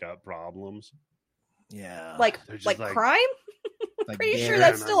and make up problems. Yeah. Like crime? Like pretty sure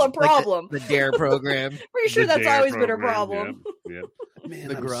that's still a problem. Like the DARE program. Pretty sure that's always been a problem. Yep.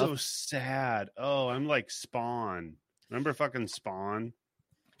 Man, I'm so sad. Oh, I'm like Spawn. Remember fucking Spawn?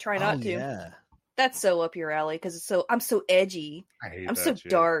 Try not to. Yeah. That's so up your alley because I'm so edgy. I'm so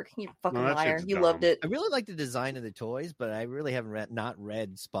dark. You fucking liar. You loved it. I really like the design of the toys, but I really haven't not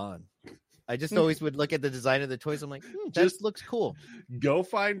read Spawn. I just always would look at the design of the toys. I'm like, that looks cool. Go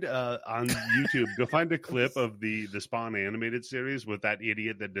find on YouTube. Go find a clip of the Spawn animated series with that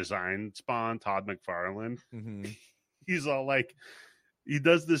idiot that designed Spawn, Todd McFarlane. Mm-hmm. He's all like, he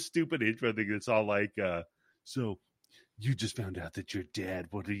does this stupid intro thing. It's all like, so you just found out that you're dead.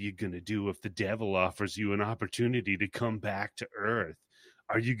 What are you gonna do if the devil offers you an opportunity to come back to Earth?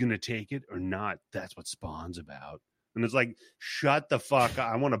 Are you gonna take it or not? That's what Spawn's about. And it's like, shut the fuck up.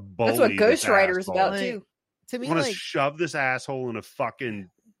 I want to bully. That's what Ghost Rider is about too. To me, I want to shove this asshole in a fucking.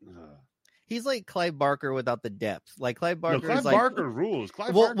 He's like Clive Barker without the depth. Like Clive Barker. Clive Barker rules.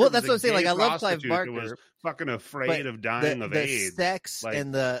 Clive Barker that's what I'm saying. Like I love Clive Barker. Was fucking afraid of dying of AIDS. The sex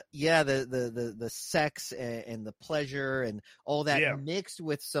and the sex and the pleasure and all that mixed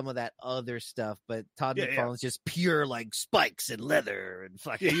with some of that other stuff. But Todd McFarlane's just pure like spikes and leather and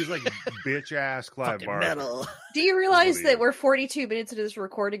fucking. Yeah, he's like bitch ass Clive Barker. Metal. Do you realize that we're 42 minutes into this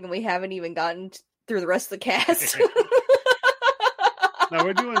recording and we haven't even gotten through the rest of the cast? Now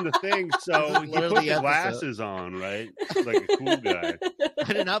we're doing the thing, so you put the glasses on, right? Like a cool guy.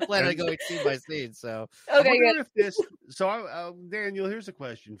 I did not plan on going scene by scene, so okay. Daniel, here's a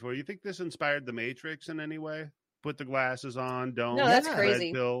question for you. You think this inspired the Matrix in any way? Put the glasses on, don't. No, that's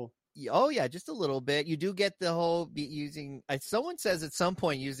crazy. Pill. Oh yeah, just a little bit. You do get the whole using. Someone says at some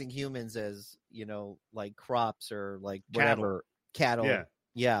point using humans as like crops or like whatever cattle.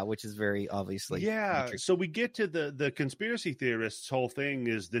 Yeah, which is very obviously. Yeah, so we get to the conspiracy theorists' whole thing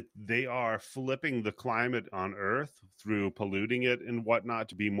is that they are flipping the climate on Earth through polluting it and whatnot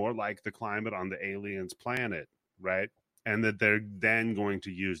to be more like the climate on the aliens' planet, right? And that they're then going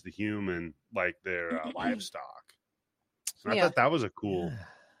to use the human like their livestock. And I thought that was a cool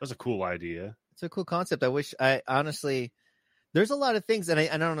idea. It's a cool concept. I wish honestly. There's a lot of things, and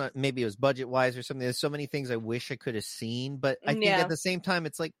I don't know, maybe it was budget-wise or something. There's so many things I wish I could have seen, but I think at the same time,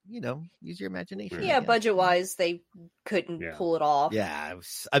 it's like, use your imagination. Yeah, budget-wise, they couldn't pull it off. Yeah,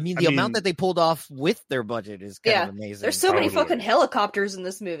 the amount that they pulled off with their budget is kind of amazing. There's so many fucking helicopters in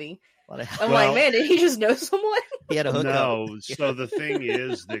this movie. I'm like, man, did he just know someone? He had a hookup. No, so the thing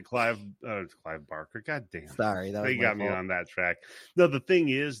is that Clive Barker, goddamn, sorry, they got me on that track. No, the thing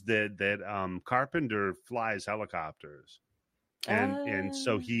is that Carpenter flies helicopters. And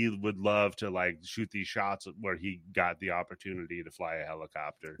so he would love to like shoot these shots where he got the opportunity to fly a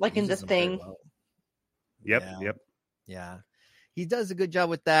helicopter, like in The Thing. Well. Yep. Yeah, he does a good job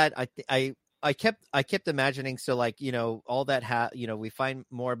with that. I kept imagining. So like all that we find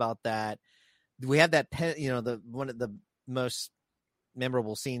more about that. We have that one of the most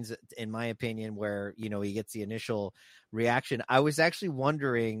memorable scenes in my opinion where he gets the initial reaction. I was actually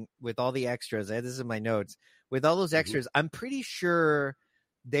wondering with all the extras. I had this in my notes. With all those extras, I'm pretty sure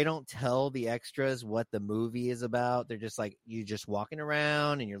they don't tell the extras what the movie is about. They're just like, you're just walking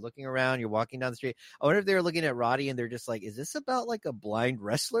around and you're looking around, you're walking down the street. I wonder if they were looking at Roddy and they're just like, is this about like a blind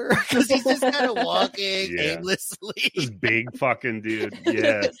wrestler? Because he's just kind of walking aimlessly. This big fucking dude.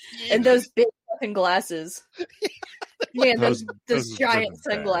 Yeah. And those big fucking glasses. Man, Those those are giant the best.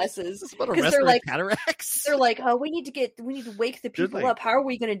 sunglasses. It's about a 'Cause wrestler they're like, with cataracts. they're like, oh, we need to wake the people like- up. How are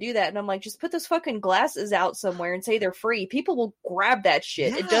we going to do that? And I'm like, just put those fucking glasses out somewhere and say they're free. People will grab that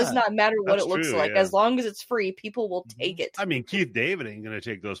shit. It does Yeah. not matter what That's it looks true, like. yeah. As long as it's free, people will take it. I mean, Keith David ain't gonna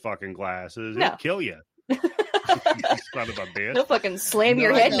take those fucking glasses. No. He'll kill you. Son of a bitch. They'll fucking slam No,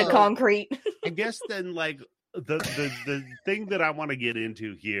 your I head into know. concrete. I guess then, like the thing that I want to get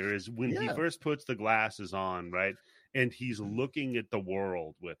into here is when he Yeah. first puts the glasses on, right, and he's looking at the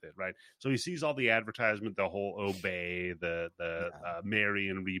world with it, right. So he sees all the advertisement, the whole obey, the marry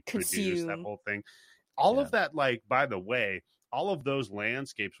and reproduce, that Consume. whole thing, all Yeah. of that. Like, by the way, all of those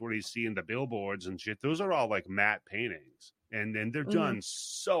landscapes where he's seeing the billboards and shit, those are all like matte paintings, and they're Mhm. done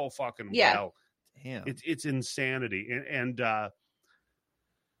so fucking Yeah. well. Damn. It's insanity. And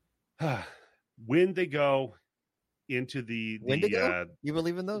when they go into the Wendigo? You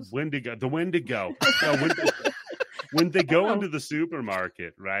believe in those? Wendigo, the Wendigo. No, when they go Oh. into the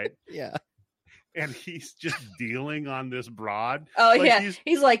supermarket, right? Yeah. And he's just dealing on this broad. Oh Like, yeah,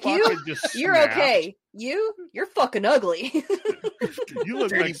 he's like, fucking just you're snapped. okay. You're fucking ugly. You look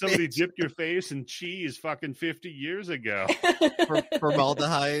Dirty like somebody bitch. dipped your face in cheese fucking 50 years ago.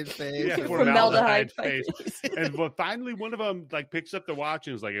 Formaldehyde face. Yeah, or formaldehyde Formaldehyde face. And but finally, one of them like picks up the watch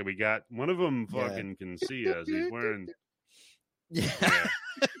and is like, "Hey, we got one of them. Yeah. Fucking can see us. He's wearing." Yeah. Yeah.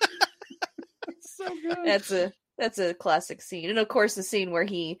 So good. That's a classic scene, and of course the scene where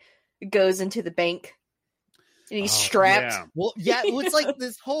he goes into the bank and he's Oh, strapped. yeah. Well, yeah, well, it's like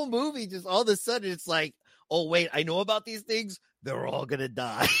this whole movie, just all of a sudden, it's like, oh, wait, I know about these things. They're all going to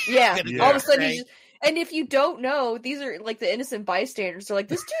die. Yeah, Yeah. all of a sudden Right. he's just, and if you don't know, these are like the innocent bystanders. They're like,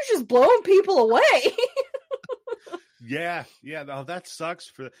 this dude's just blowing people away. Yeah, no, that sucks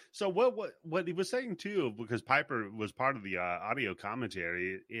for. So what he was saying too, because Piper was part of the audio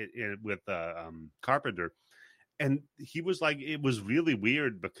commentary with Carpenter, and he was like, it was really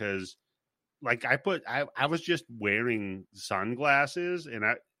weird because, like, I was just wearing sunglasses, and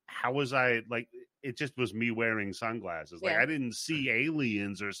how was I like? It just was me wearing sunglasses. Like, Yeah. I didn't see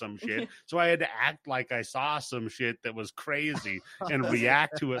aliens or some shit, so I had to act like I saw some shit that was crazy and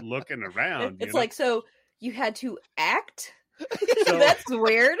react to it looking around. It's you know? like, so you had to act. So- That's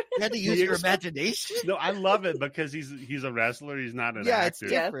weird. You had to use your imagination. No, I love it because he's a wrestler. He's not an Yeah, it's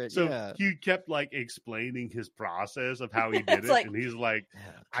actor. Yeah. different. So yeah. he kept like explaining his process of how he did It's it, like- and he's like, Yeah.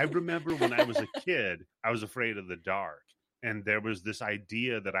 I remember when I was a kid, I was afraid of the dark. And there was this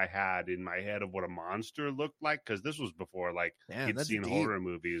idea that I had in my head of what a monster looked like, because this was before like Damn, he'd that's seen deep. horror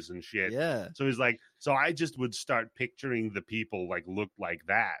movies and shit. Yeah. So he's like, so I just would start picturing the people like looked like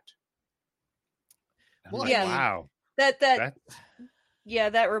that. And I'm Well, like, yeah. wow. That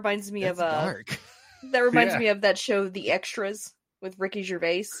that reminds me That's of dark. that reminds Yeah. me of that show The Extras with Ricky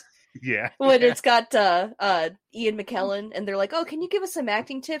Gervais. Yeah. When it's got Ian McKellen and they're like, "Oh, can you give us some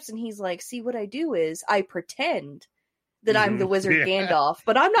acting tips?" And he's like, "See, what I do is I pretend that I'm the Mhm. wizard Yeah. Gandalf,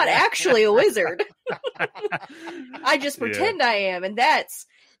 but I'm not actually a wizard. I just Yeah. pretend I am, and that's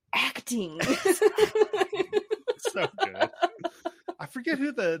acting." So good. I forget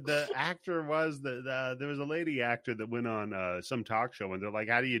who the actor was. That there was a lady actor that went on some talk show, and they're like,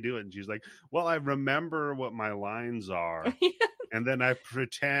 "How do you do it?" And she's like, "Well, I remember what my lines are, and then I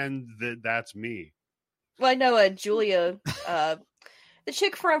pretend that that's me." Well, I know Julia, the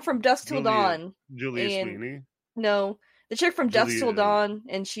chick from Dusk Till Julia- Dawn. Julia And- Sweeney, No, the chick from Dusk Till Julia- Dawn,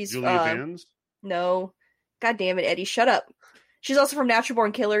 and she's Julia Vins. no, God damn it, Eddie, shut up. She's also from Natural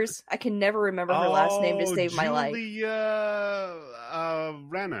Born Killers. I can never remember her last name to save my life. Julia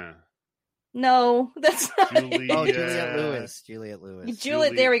Renna. No, that's not Julia- Oh, it. Juliet Lewis. Juliet Lewis.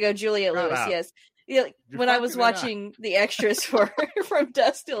 Juliet, there we go, Juliet Shut Lewis. up. Yes, yeah. You're When I was fucking it up. watching the extras for from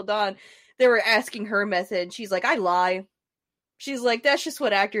Dusk Till Dawn, they were asking her method. She's like, "I lie." She's like, "That's just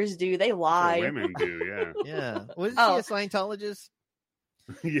what actors do. They Or lie." women do, yeah. Yeah. Was Oh. she a Scientologist?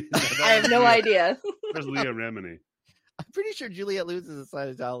 Yeah, that I have was no Leah- idea. That was Leah Remini. I'm pretty sure Juliet Lewis is a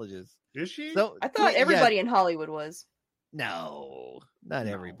Scientologist. Is she? So I thought yeah, everybody in Hollywood was. no, not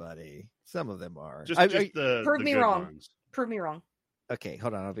No. everybody. Some of them are. just the Prove the me good wrong. ones. Prove me wrong. Okay,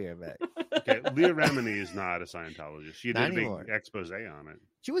 hold on. I'll be right back. Okay, Leah Remini is not a Scientologist. She did Not a big anymore. expose on it.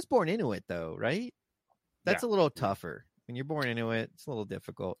 She was born into it, though, right? That's Yeah. a little tougher. When you're born into it, it's a little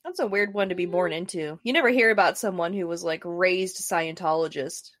difficult. That's a weird one to be born into. You never hear about someone who was like raised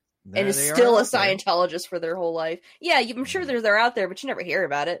Scientologist and There is they are still a out there. Scientologist for their whole life. Yeah, I'm sure they're out there, but you never hear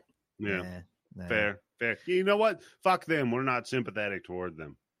about it. Yeah, Nah. fair. You know what? Fuck them. We're not sympathetic toward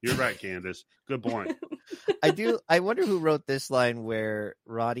them. You're right, Candace. Good point. I wonder who wrote this line where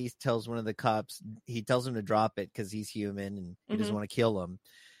Roddy tells one of the cops, he tells him to drop it because he's human and he doesn't Mhm. want to kill him.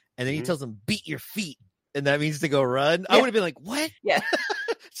 And then he Mhm. tells him, beat your feet, and that means to go run. I would have been like, what? Yeah.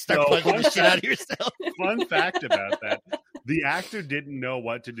 Start punching the shit out of yourself. Fun fact about that: the actor didn't know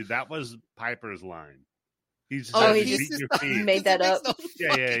what to do. That was Piper's line. He just made that up.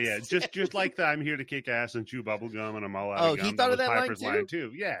 Yeah. Just like the "I'm here to kick ass and chew bubble gum and I'm all out of gum." He thought of that Piper's line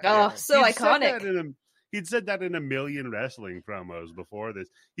too. Yeah. Oh, so iconic. He'd said that in a million wrestling promos before this.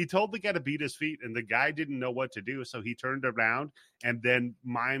 He told the guy to beat his feet, and the guy didn't know what to do, so he turned around and then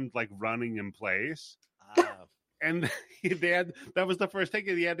mimed like running in place. And that was the first thing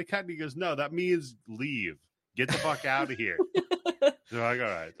he had to cut. And he goes, "No, that means leave. Get the fuck out of here." They're like, "All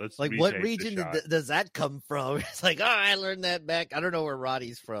right, let's." Like, what region does that come from? It's like, I learned that back. I don't know where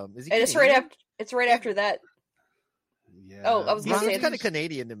Roddy's from. Is he? And it's right after that. Yeah. Oh, I was going to say it's kind of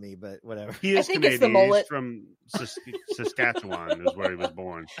Canadian to me, but whatever. He is I think Canadian. it's the mullet. He's from Saskatchewan is where he was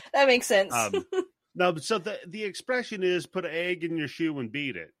born. That makes sense. No, so the expression is put an egg in your shoe and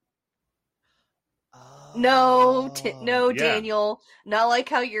beat it. No, Daniel, not like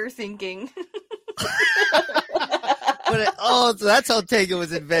how you're thinking. So that's how Tango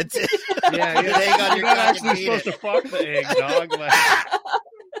was invented. Yeah. Egg on You're not actually supposed to fuck the egg, dog.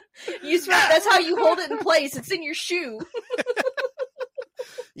 That's how you hold it in place. It's in your shoe.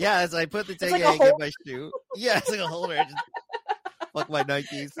 Yeah, as I put the Tango like egg in my shoe. Yeah, it's like a holder. I just fuck my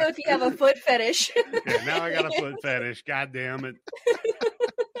Nikes. So if you have a foot fetish. Yeah, now I got a foot fetish. God damn it.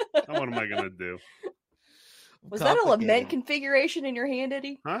 What am I going to do? Was that a lament configuration in your hand,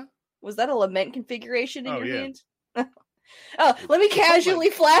 Eddie? Huh? Was that a lament configuration in your hand? Oh, let me casually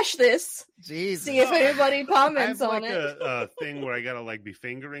flash this. Jesus. See if anybody comments on it. I have a thing where I gotta like be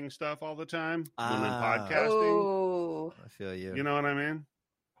fingering stuff all the time when I'm podcasting. Oh, I feel you. You know what I mean?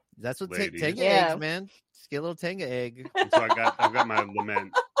 That's what Ladies. Tenga eggs, man. Just get a little Tenga egg. And so I've got my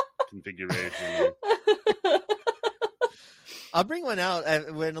lament configuration. I'll bring one out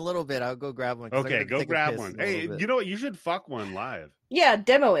in a little bit. I'll go grab one. Okay, go grab one. Hey, you know what? You should fuck one live. Yeah,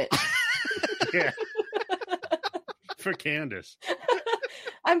 demo it. Yeah. For Candace.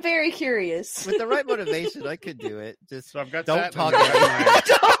 I'm very curious. With the right motivation, I could do it. Just so I've got don't talk. I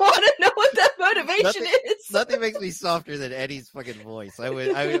don't want to know what that motivation is. Nothing makes me softer than Eddie's fucking voice. I would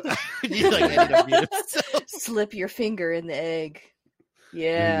need like Eddie to mute himself. Slip your finger in the egg.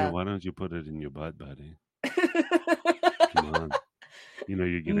 Yeah. Why don't you put it in your butt, buddy? Come on. You know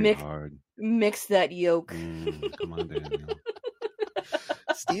you're getting hard. Mix that yolk. Come on, Daniel.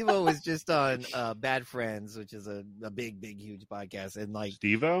 Steve-O was just on Bad Friends, which is a big, huge podcast. And like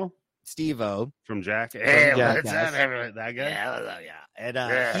Steve-O from Jack. Hey, that guy? Yeah.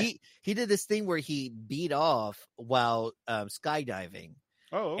 And he did this thing where he beat off while skydiving.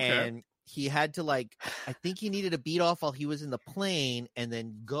 Oh, okay. And he had to I think he needed to beat off while he was in the plane and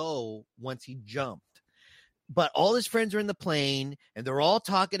then go once he jumped. But all his friends are in the plane, and they're all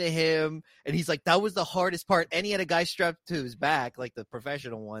talking to him, and he's like, that was the hardest part. And he had a guy strapped to his back, like the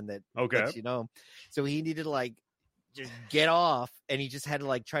professional one that lets you know. So he needed to, just get off, and he just had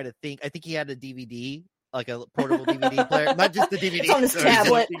to, try to think. I think he had a DVD, like a portable DVD player. Not just the DVD. It's on his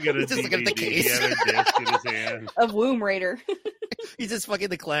tablet. He's just looking at the case. He had a disc in his hand. Of Womb Raider. He's just fucking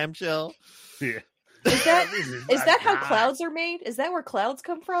the clamshell. Yeah. Is that how clouds are made? Is that where clouds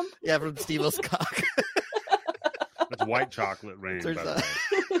come from? Yeah, from Steve-O's cock. That's white chocolate rain, by the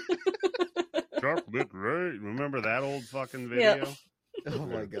way. Chocolate rain. Remember that old fucking video? Yep. Oh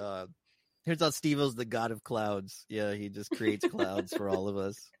my god. Turns out Steve-O's the god of clouds. Yeah, he just creates clouds for all of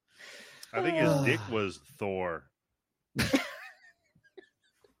us. I think his dick was Thor.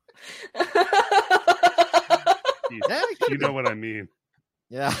 You know what I mean.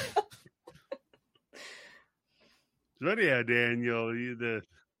 Yeah. But yeah, Daniel, it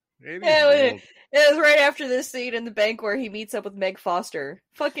was right after this scene in the bank where he meets up with Meg Foster.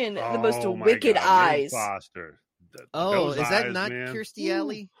 Fucking the most wicked eyes. Meg Foster. Is that eyes, not man. Kirstie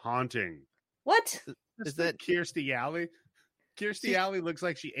Alley? Haunting. What? Is that Kirstie Alley? Kirstie Alley looks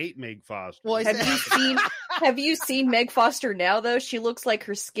like she ate Meg Foster. Well, have you seen Meg Foster now, though? She looks like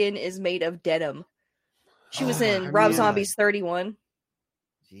her skin is made of denim. She was in Rob Zombie's 31.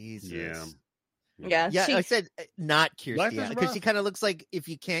 Jesus. Yeah. I said not Kirstie Alley, because she kind of looks like if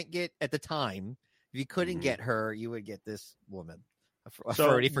you can't get, at the time, if you couldn't get her, you would get this woman.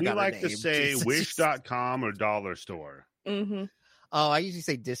 So we like to say wish.com or dollar store. Mm-hmm. Oh, I usually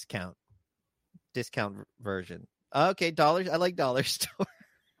say discount version. Okay, dollars. I like dollar store.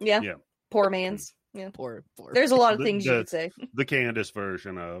 Yeah. Poor man's. Yeah. Poor. There's a lot of things you could say. The Candace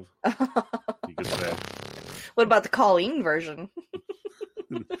version of. You could say. What about the Colleen version?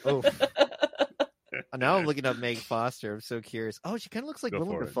 Oh. Now I'm looking up Meg Foster. I'm so curious. Oh, she kind of looks like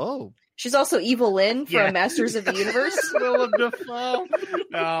Willem Dafoe. She's also Evil Lynn from Masters of the Universe. Willem Dafoe.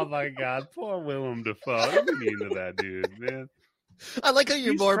 Oh my God, poor Willem Dafoe. Don't be mean to that dude, man. I like how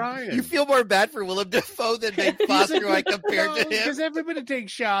you feel more bad for Willem Dafoe than Meg Foster compared to him. Because everybody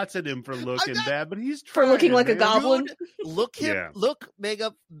takes shots at him for looking bad, but he's for looking like a goblin. Dude, look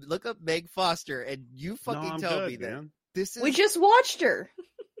up Meg Foster, and you fucking tell me that this is. We just watched her.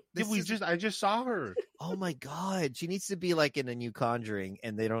 I just saw her. Oh my God, she needs to be like in a new Conjuring,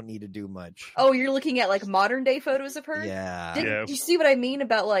 and they don't need to do much. Oh, you're looking at like modern day photos of her. Yeah. Did you see what I mean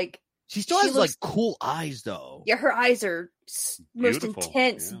about like? She still has like cool eyes, though. Yeah, her eyes are most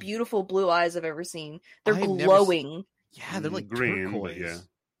intense, beautiful blue eyes I've ever seen. They're glowing. Yeah, they're like green, turquoise.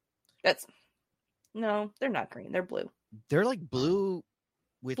 No, they're not green. They're blue. They're like blue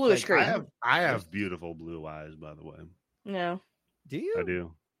with bluish green. I have beautiful blue eyes, by the way. No, do you? I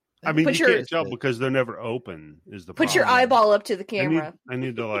do. I mean, you can't tell because they're never open. Is the problem. Put your eyeball up to the camera. I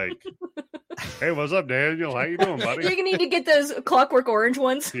need to like. Hey, what's up, Daniel? How you doing, buddy? You need to get those Clockwork Orange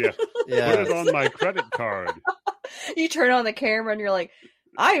ones. Yeah. Put it on my credit card. You turn on the camera and you're like,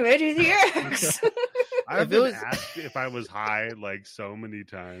 I'm Eddie the X. I've been asked if I was high like so many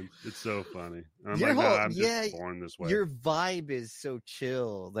times. It's so funny. I'm like, no, I'm just born this way. Your vibe is so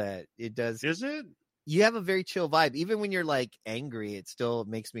chill that it does. Is it? You have a very chill vibe. Even when you're like angry, it still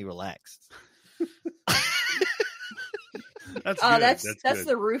makes me relaxed. That's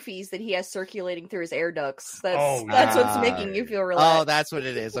the roofies that he has circulating through his air ducts. That's what's making you feel relaxed. Oh, that's what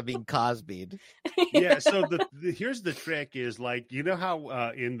it is. I'm being Cosby'd. Yeah. So here's the trick: is like, you know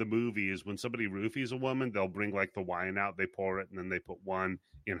how in the movies when somebody roofies a woman, they'll bring like the wine out, they pour it, and then they put one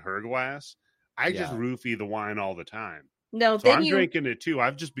in her glass. I just roofie the wine all the time. No, so I'm drinking it too.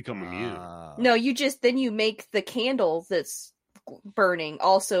 I've just become immune. No, you make the candle that's burning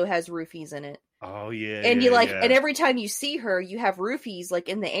also has roofies in it. Oh yeah, and and every time you see her, you have roofies like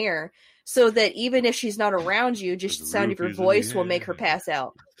in the air, so that even if she's not around you, just the sound of your voice will make her pass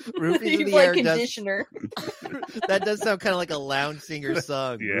out. Roofies in the air, conditioner. That does sound kind of like a lounge singer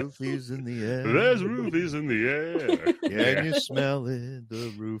song. Yeah. Roofies in the air. There's roofies in the air. Can you smell it?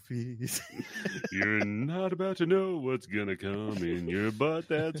 The roofies. You're not about to know what's gonna come in your butt.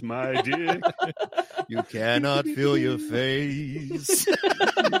 That's my dick. You cannot feel your face.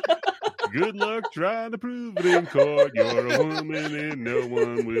 Good luck trying to prove it in court. You're a woman and no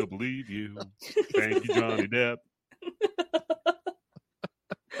one will believe you. Thank you, Johnny Depp.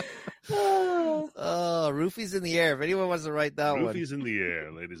 Oh, Roofies in the air. If anyone wants to write that one. Roofies in the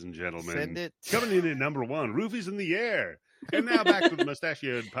air, ladies and gentlemen. Send it. Coming in at number 1, Roofies in the air. And now back to the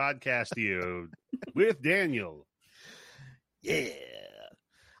Mustachioed Podcastio with Daniel. Yeah.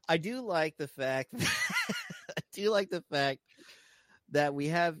 I do like the fact that we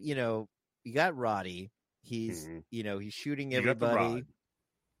have, we got Roddy. He's, he's shooting everybody.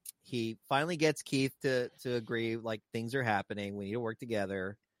 He finally gets Keith to agree, like, things are happening. We need to work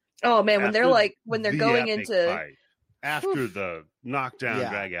together. Oh man, when they're going into fight. After the knockdown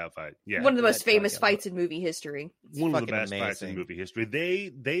drag out fight. Yeah. One of the most famous fights in movie history. One of the best fights in movie history.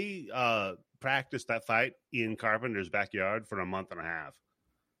 They practiced that fight in Carpenter's backyard for a month and a half.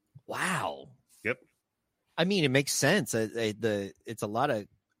 Wow. Yep. I mean, it makes sense. It's a lot of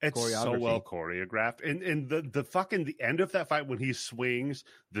It's so well choreographed, and the end of that fight when he swings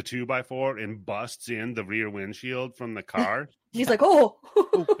the 2x4 and busts in the rear windshield from the car. He's like, oh,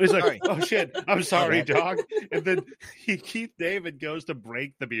 he's like, oh shit, I'm sorry, dog. And then Keith David goes to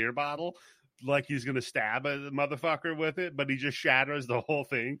break the beer bottle, like he's gonna stab a motherfucker with it, but he just shatters the whole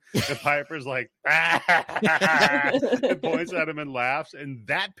thing. And Piper's like, and points at him and laughs, and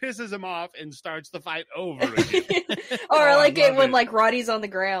that pisses him off and starts the fight over again. Or I like it when like Roddy's on the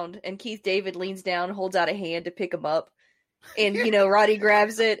ground and Keith David leans down, holds out a hand to pick him up, and Roddy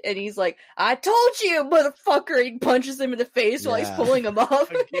grabs it and he's like, "I told you, motherfucker!" He punches him in the face while he's pulling him off.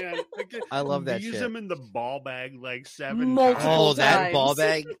 Again. I love that. Use shit. him in the ball bag like 7 Multiple times. times. That ball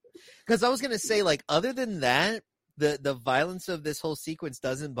bag. Because I was gonna say, like, other than that, the violence of this whole sequence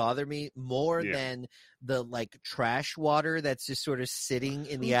doesn't bother me more than the like trash water that's just sort of sitting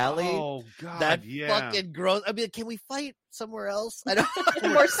in the alley. Oh god, that fucking gross. I mean, can we fight somewhere else? I don't. A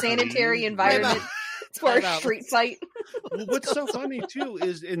more sanitary environment for a street fight. Well, what's so funny too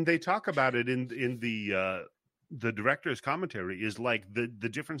is, and they talk about it in the director's commentary, is like the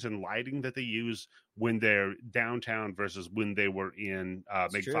difference in lighting that they use when they're downtown versus when they were in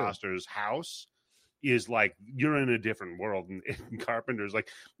Meg Foster's house. Is like you're in a different world, and Carpenter's like,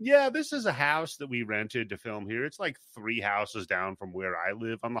 yeah, this is a house that we rented to film here. It's like 3 houses down from where I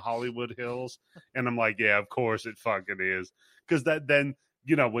live on the Hollywood Hills, and I'm like, yeah, of course it fucking is, because that then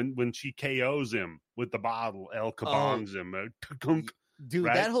when she KOs him with the bottle. El Kabongs him. Dude,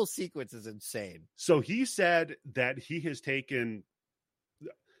 right? that whole sequence is insane. So he said that he has taken,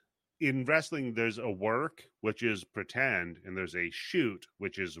 in wrestling, there's a work, which is pretend, and there's a shoot,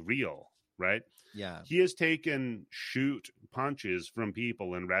 which is real, right? Yeah. He has taken shoot punches from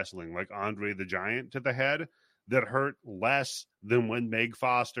people in wrestling, like Andre the Giant to the head, that hurt less than when Meg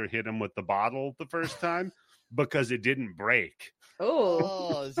Foster hit him with the bottle the first time because it didn't break.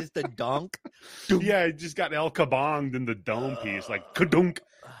 Oh, is this the dunk? Yeah, it just got El Kabonged in the dome piece, like kadunk.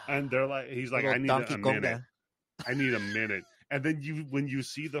 And they're like, he's like, I need a minute. I need a minute. And then when you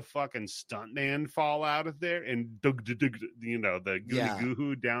see the fucking stuntman fall out of there and the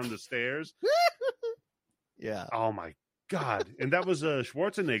goohoo down the stairs. Yeah. Oh my God. And that was a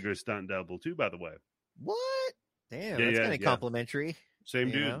Schwarzenegger stunt double too, by the way. What? Damn, that's kind of complimentary. Same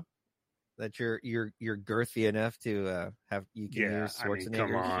dude. Know? That you're girthy enough to have you can use Schwarzenegger. I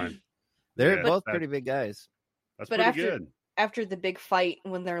mean, come on. They're both pretty big guys. That's pretty good. After the big fight,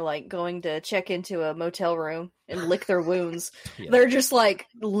 when they're like going to check into a motel room and lick their wounds, they're just like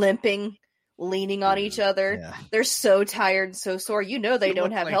limping, leaning on each other. Yeah. They're so tired and so sore. You know they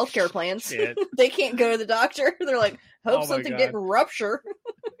don't have healthcare plans. They can't go to the doctor. They're like, hope something didn't rupture.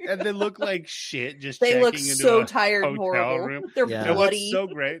 And they look like shit. Just they look into so tired and horrible. Room. They're bloody. And what's so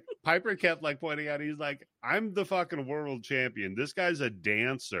great, Piper kept like pointing out, he's like, I'm the fucking world champion. This guy's a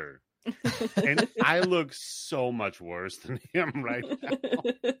dancer. And I look so much worse than him right now.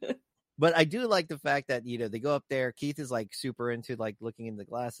 But I do like the fact that, they go up there. Keith is like super into like looking in the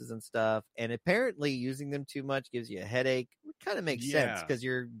glasses and stuff. And apparently using them too much gives you a headache. It kind of makes sense because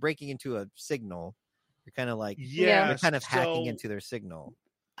you're breaking into a signal. You're kind of like, you're kind of hacking into their signal.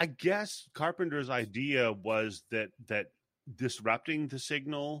 I guess Carpenter's idea was that disrupting the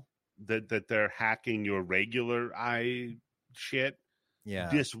signal, that they're hacking your regular eye shit.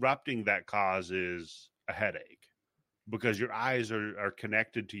 Yeah. Disrupting that causes a headache because your eyes are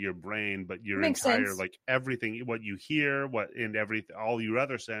connected to your brain, but your entire sense. Like everything, what you hear, all your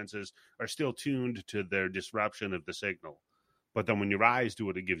other senses are still tuned to their disruption of the signal. But then when your eyes do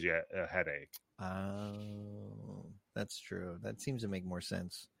it, it gives you a headache. Oh, that's true. That seems to make more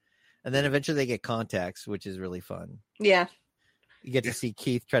sense. And then eventually they get contacts, which is really fun. Yeah. You get to see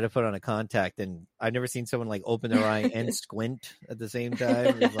Keith try to put on a contact, and I've never seen someone like open their eye and squint at the same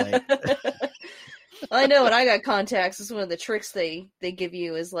time. It's like... I know when I got contacts, it's one of the tricks they give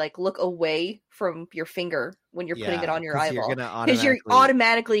you is like look away from your finger when you're putting it on your eyeball. Because you're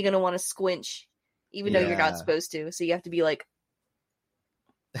automatically going to want to squinch, even though you're not supposed to. So you have to be like...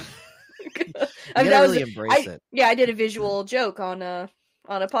 I mean, really embrace it. Yeah, I did a visual joke on a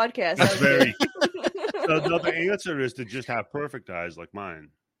podcast. That's very... So the answer is to just have perfect eyes like mine.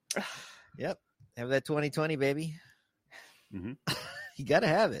 Yep. Have that 20/20, baby. Mm-hmm. You got to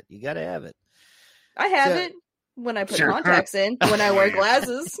have it. I have it when I put contacts in, when I wear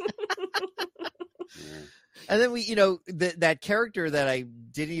glasses. And then that character that I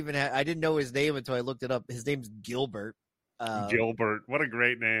didn't know his name until I looked it up. His name's Gilbert. Gilbert. What a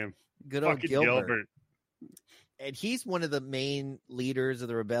great name. Good old Gilbert. And he's one of the main leaders of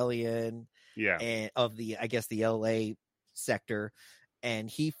the rebellion. Yeah. And of the LA sector. And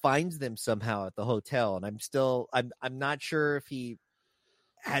he finds them somehow at the hotel. And I'm not sure if he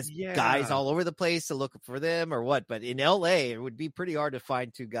has guys all over the place to look for them or what, but in LA it would be pretty hard to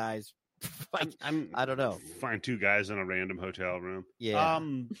find two guys. I don't know. Find two guys in a random hotel room. Yeah.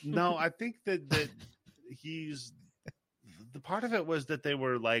 No, I think that he's the part of it was that they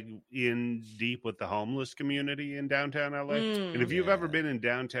were like in deep with the homeless community in downtown LA. And if you've ever been in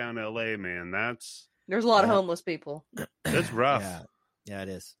downtown LA, man, there's a lot of homeless people. That's rough. Yeah, it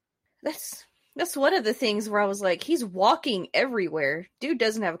is. That's one of the things where I was like, he's walking everywhere. Dude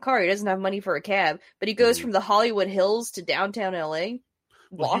doesn't have a car. He doesn't have money for a cab, but he goes from the Hollywood Hills to downtown LA.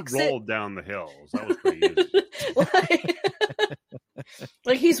 Walks he rolled down the hills. That was pretty easy.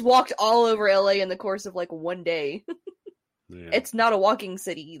 like he's walked all over LA in the course of like one day. Yeah. It's not a walking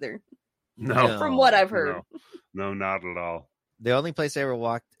city either. No. From what I've heard. No, not at all. The only place I ever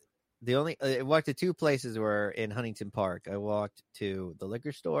walked, I walked to two places were in Huntington Park. I walked to the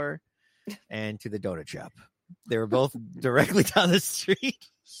liquor store and to the donut shop. They were both directly down the street.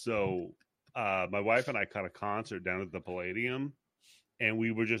 So my wife and I caught a concert down at the Palladium, and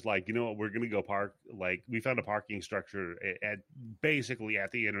we were just like, you know what, we're going to go park. Like, we found a parking structure basically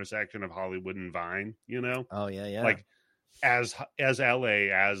at the intersection of Hollywood and Vine, Oh, yeah. Like, as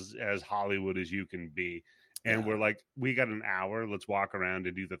LA, as Hollywood as you can be. And we're like, we got an hour. Let's walk around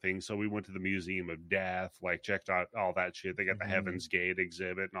and do the thing. So we went to the Museum of Death, like checked out all that shit. They got the Heaven's Gate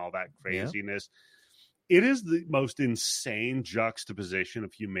exhibit and all that craziness. Yeah. It is the most insane juxtaposition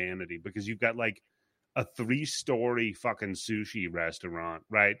of humanity because you've got like a 3-story fucking sushi restaurant,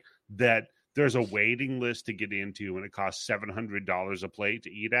 right? That there's a waiting list to get into, and it costs $700 a plate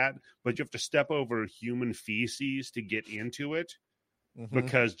to eat at, but you have to step over human feces to get into it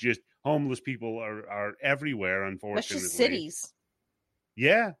because just homeless people are everywhere, unfortunately. That's just cities.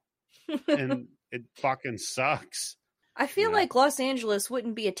 Yeah. And it fucking sucks. I feel like Los Angeles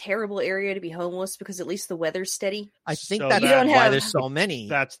wouldn't be a terrible area to be homeless because at least the weather's steady. I think So that's why there's so many.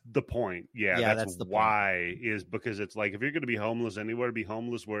 That's the point. Yeah, that's the why point. Is because it's like if you're going to be homeless anywhere, be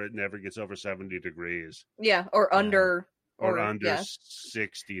homeless where it never gets over 70 degrees. Yeah, or under. Or under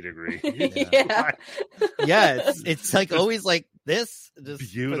 60 degrees. Yeah. Yeah, it's like always like this.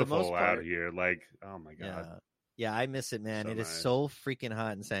 Just beautiful out here. Like, oh my God. Yeah, I miss it, man. So it is nice. so freaking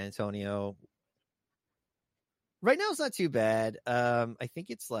hot in San Antonio. Right now, it's not too bad. I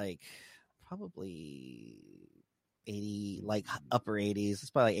think it's like probably 80, like upper 80s. It's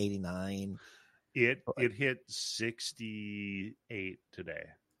probably like 89. It hit 68 today.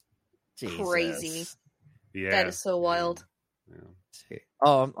 Jesus. Crazy. Yeah, that is so wild. Yeah.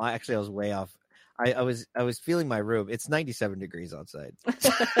 Oh, actually, I was way off. I was feeling my room. It's 97 degrees outside.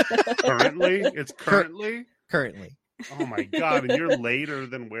 Currently, it's currently. Oh my God! And you're later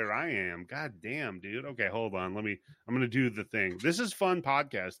than where I am. God damn, dude. Okay, hold on. I'm gonna do the thing. This is fun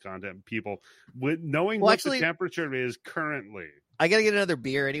podcast content, people. Knowing what the temperature is currently. I gotta get another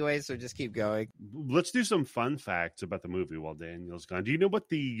beer anyway, so just keep going. Let's do some fun facts about the movie while Daniel's gone. Do you know what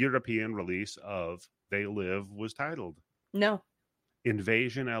the European release of They Live was titled? No.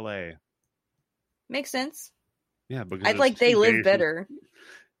 Invasion LA. Makes sense. Yeah, because I'd like They Live better.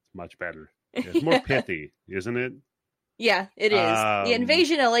 It's much better. It's more pithy, isn't it? Yeah, it is. The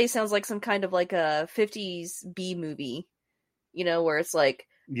Invasion LA sounds like some kind of like a 50s B movie, you know, where it's like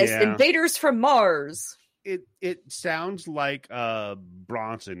invaders from Mars. It sounds like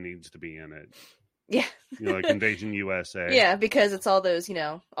Bronson needs to be in it. Yeah. You know, like Invasion USA. Yeah, because it's all those, you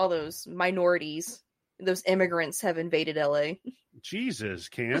know, all those minorities, those immigrants have invaded LA. Jesus,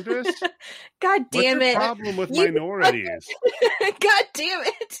 Candace. God damn What's it. your problem with minorities? God damn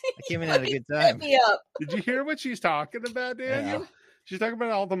it. I came in at a good time. Me up. Did you hear what she's talking about, Daniel? Yeah. She's talking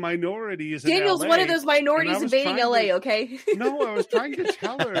about all the minorities. Daniel's in LA, one of those minorities invading LA, okay? No, I was trying to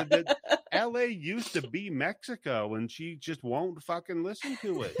tell her that LA used to be Mexico and she just won't fucking listen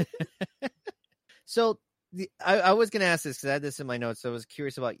to it. So I was going to ask this because I had this in my notes. So I was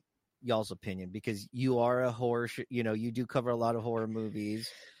curious about y'all's opinion because you are a horror, you do cover a lot of horror movies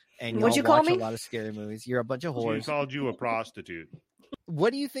and you watch a lot of scary movies. You're a bunch of horrors. She called you a prostitute.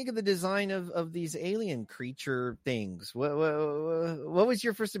 What do you think of the design of these alien creature things? What was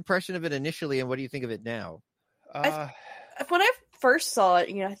your first impression of it initially, and what do you think of it now? When I first saw it,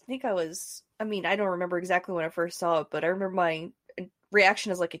 I think I don't remember exactly when I first saw it, but I remember my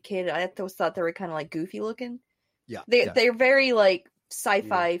reaction as like a kid. I always thought they were kind of like goofy looking. Yeah, they're very like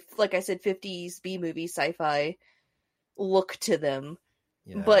sci-fi, like I said, 50s B movie sci-fi look to them.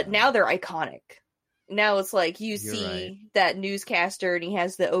 Yeah. But now they're iconic. Now it's like you see that newscaster and he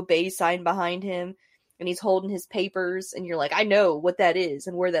has the obey sign behind him and he's holding his papers and you're like, I know what that is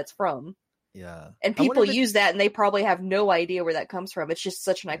and where that's from. Yeah. And people use that and they probably have no idea where that comes from. It's just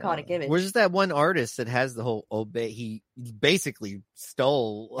such an iconic image. Where's that one artist that has the whole obey? He basically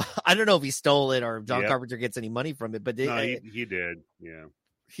stole, I don't know if he stole it or John Carpenter gets any money from it, but he did. Yeah.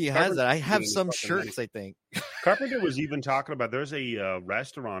 He has it. I have some shirts, I think. Carpenter was even talking about there's a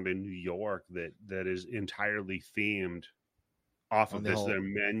restaurant in New York that is entirely themed off of this. Their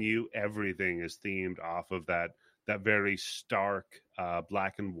menu, everything is themed off of that very stark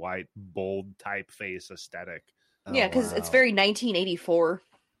black and white, bold typeface aesthetic. Yeah, because it's very 1984.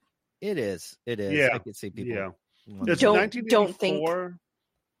 It is. Yeah. I can see people. Yeah. It's 1984. Don't think.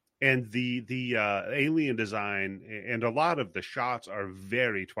 And the alien design and a lot of the shots are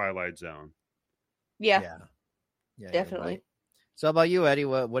very Twilight Zone. Yeah, definitely. Right. So, how about you, Eddie?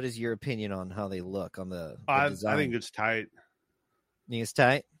 What is your opinion on how they look on the design? I think it's tight. You think it's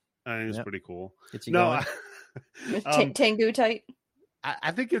tight? I think it's pretty cool. Tengu tight.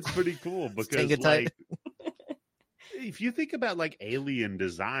 I think it's pretty cool because like, if you think about like alien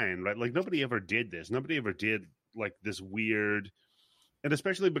design, right? Like nobody ever did this. Nobody ever did like this weird. And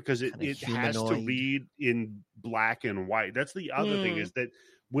especially because it has to read in black and white. That's the other thing is that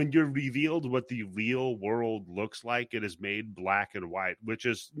when you're revealed what the real world looks like, it is made black and white, which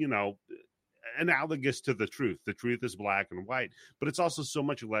is, analogous to the truth. The truth is black and white, but it's also so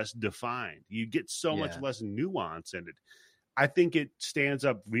much less defined. You get so much less nuance in it. I think it stands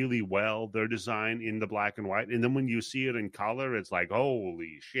up really well, their design in the black and white. And then when you see it in color, it's like,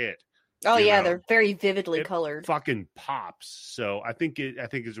 holy shit. Oh You yeah, know, they're very vividly it colored. fucking pops. So I think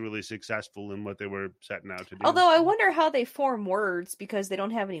it's really successful in what they were setting out to do. Although I wonder how they form words because they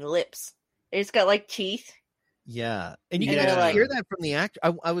don't have any lips. They just got like teeth. Yeah, and you And can they're actually like- hear that from the actor.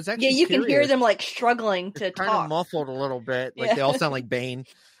 I was actually Yeah, you can hear curious. them like struggling to It's kind of talk. muffled a little bit. Like Yeah. they all sound like Bane.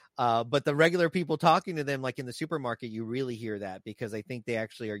 But the regular people talking to them, like in the supermarket, you really hear that because I think they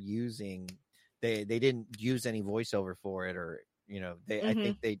actually are using. They didn't use any voiceover for it, or I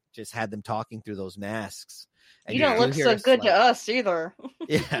think they just had them talking through those masks. And You don't do look hear so us, good like, to us either.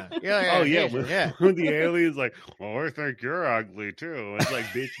 Yeah. Oh yeah, yeah. when the alien's like, "Well, I think you're ugly too." It's like,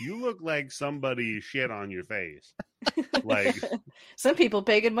 bitch, you look like somebody shit on your face. Like, Some people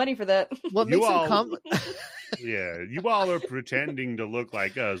pay good money for that. What You makes them all- come? yeah, you all are pretending to look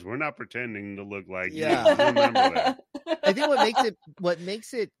like us. We're not pretending to look like Yeah. you. Remember that. I think what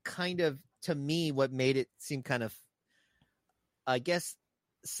makes it kind of, to me, what made it seem kind of, I guess,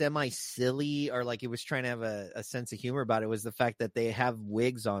 semi silly, or like it was trying to have a sense of humor about it, was the fact that they have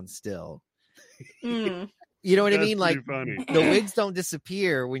wigs on still. Mm. You know what I That's mean? Like pretty funny. the wigs don't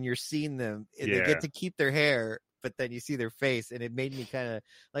disappear when you're seeing them. They Yeah. get to keep their hair, but then you see their face, and it made me kind of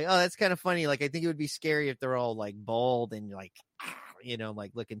like, oh, that's kind of funny. Like I think it would be scary if they're all like bald and like,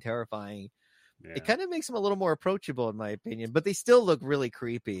 like looking terrifying. Yeah. It kind of makes them a little more approachable, in my opinion, but they still look really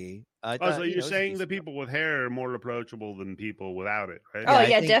creepy. I Oh, thought, so you you're know, it was saying decent. the people with hair are more approachable than people without it, right? Oh I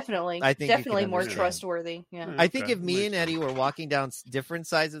yeah, think- definitely. I think you can Definitely more understand. trustworthy. Yeah. I think Okay, if me makes and Eddie were walking down different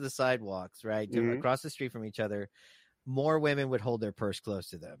sides of the sidewalks, right, Mhm. across the street from each other, more women would hold their purse close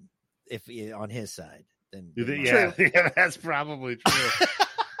to them if on his side than You think- mine. yeah, yeah, that's probably true.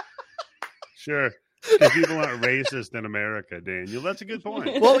 Sure. Because people aren't racist in America, Daniel. That's a good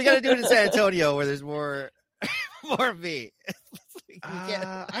point. Well, we got to do it in San Antonio where there's more of me. We can't-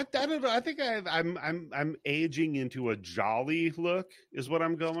 I don't know. I think I'm aging into a jolly look is what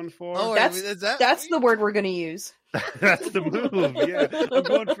I'm going for. Oh, That's the word we're going to use. That's the move. Yeah, I'm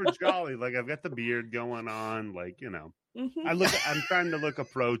going for jolly. Like I've got the beard going on. Like Mhm. I'm trying to look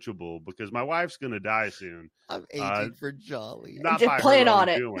approachable because my wife's gonna die soon. I'm aging for jolly. Not Just by plan her on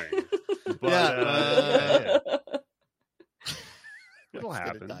own it. doing. But, Yeah. It'll I'm gonna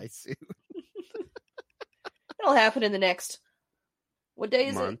happen. die soon. It'll happen in the next. What day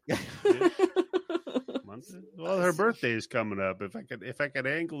is Month. it? Month? Well, her birthday's coming up. If I could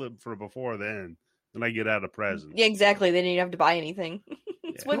angle it for before then I get out a present. Yeah, exactly. They didn't have to buy anything.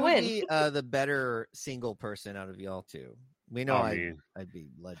 It's Yeah. Who would win-win. be the better single person out of y'all two? We know Me. I'd be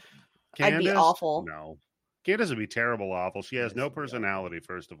led. I'd be Candace? awful. No. Candace would be terrible awful. She has Candace no would be personality,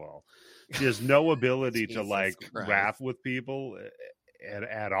 first of all. She has no ability to Jesus like Christ. rap with people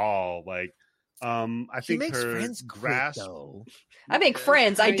at all. Like I She think makes her friends quick, grasp though. I make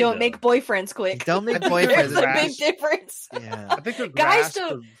friends. I don't make boyfriends quick. Don't make There's boyfriends. a Grasp. big difference. Yeah. I think her Guys grasp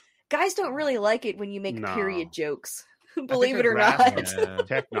don't- of Guys don't really like it when you make No. period jokes. think Believe her it or grasp not. Yeah.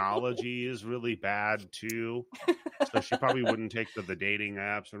 technology is really bad too. So she probably wouldn't take to the dating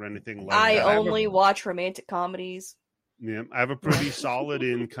apps or anything like I that. have a- only watch romantic comedies. Yeah, I have a pretty solid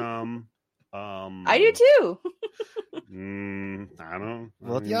income. I do too. I don't.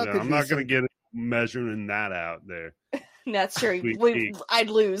 Well, y'all could I'm be not going some- to get measuring that out there. That's true. Sweet We, cheeks. I'd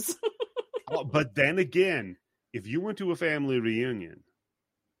lose. Oh, but then again, if you went to a family reunion,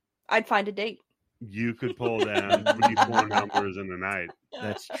 I'd find a date. you could pull down 3-4 numbers in a night.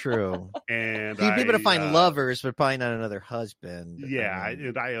 That's true. And You'd be able to I, find lovers, but probably not another husband. Yeah, I mean,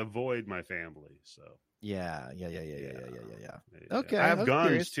 and I avoid my family. So yeah. yeah. Okay, I I have was guns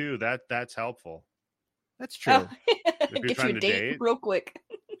curious. too. That's helpful. That's true. Oh, you're get trying you a to date date. real quick.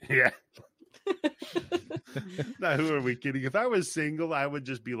 Yeah. Now, who are we kidding? If I was single, I would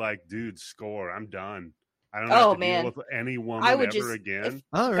just be like, dude, score. I'm done. I don't have Oh, to man. deal with any woman I would ever just again.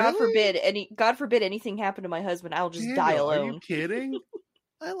 Oh, really? God forbid anything happened to my husband. I'll just die Daniel, alone. Are you kidding?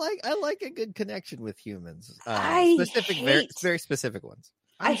 I like a good connection with humans. I very, hate- very specific ones.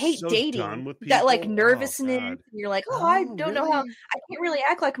 I I'm hate so dating. done with That like people. Oh, nervousness. God. and you're like, I don't know how. I can't really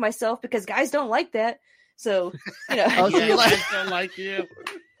act like myself because guys don't like that. So Oh, so Yeah, you like- I don't like you.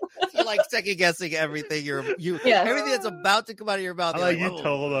 You're like second guessing everything. Yeah. Everything that's about to come out of your mouth. I you're like you "Whoa."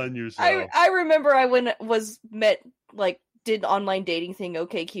 told on yourself. I remember I did online dating thing,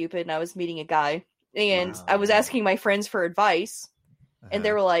 OkCupid, and I was meeting a guy, and I was Wow. asking my friends for advice, and they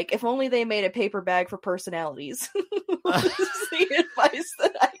Uh-huh. were like, "If only they made a paper bag for personalities." This is the advice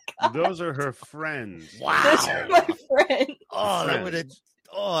that I got. Those are her friends. Those are my friends. Oh, that would have. Friends.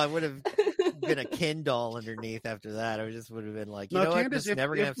 Oh, I would have been a Ken doll underneath after that. I just would have been like, you No, know what? Candace, Just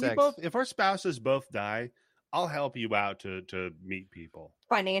never gonna have sex. if our spouses both die, I'll help you out to meet people.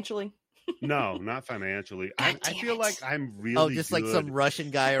 Financially. No, not financially. I feel like I'm really Oh, just good. like some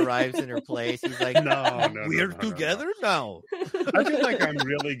Russian guy arrives in her place. He's like, No, we're together now. I feel like I'm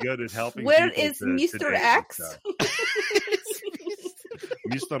really good at helping Where people is to Mr. date and X? stuff.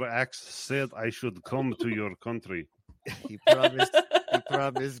 Mr. X said I should come to your country. He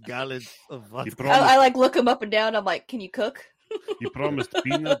promised gallons of He vodka. promised, I like look him up and down. I'm like, can you cook? he promised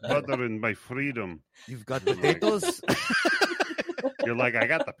peanut butter and my freedom. You've got potatoes. You're like, I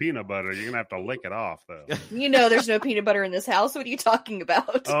got the peanut butter. You're gonna have to lick it off, though. You know, there's no peanut butter in this house. What are you talking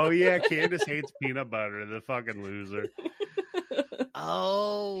about? Oh yeah, Candace hates peanut butter. The fucking loser.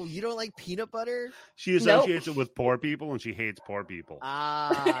 Oh, you don't like peanut butter? She associates it with poor people, and she hates poor people.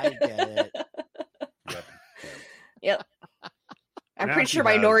 Ah, I get it. Yep. I'm Now pretty she sure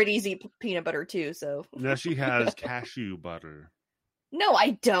has- minorities eat peanut butter too. So Now she has cashew butter. no,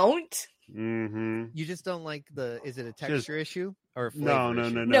 I don't. Mm-hmm. You just don't like is it a texture issue or a flavor No,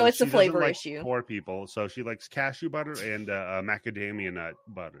 issue? No, it's She a flavor doesn't like issue. Poor people, so she likes cashew butter and macadamia nut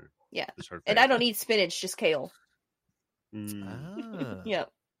butter. Yeah. Is her And I don't favorite. eat spinach, just kale. Mm. Ah, Yep.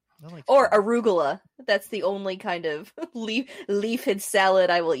 I like Or spinach. arugula. That's the only kind of leaf-head salad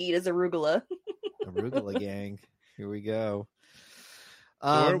I will eat is arugula. Arugula gang. Here we go. So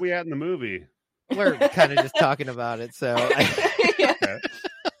where are we at in the movie? We're kind of just talking about it, so Yeah. Okay.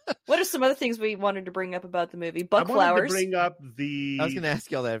 What are some other things we wanted to bring up about the movie? I Buck wanted flowers. to bring up the. I was going to ask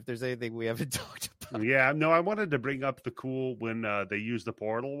y'all that if there's anything we haven't talked about. Yeah, no, I wanted to bring up the cool when they use the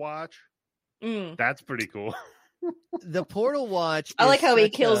portal watch. Mm. That's pretty cool. The portal watch. I is like how he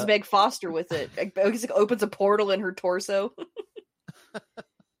such kills a- Meg Foster with it. He like, opens a portal in her torso.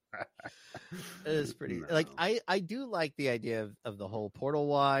 It is pretty. No. Like I do like the idea of the whole portal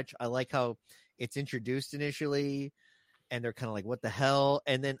watch. I like how it's introduced initially, and they're kind of like, "What the hell?"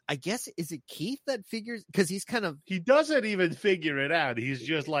 And then I guess is it Keith that figures because he's kind of He doesn't even figure it out. He's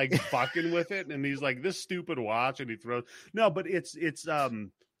just like fucking with it, and he's like, "This stupid watch," and he throws. No, but it's.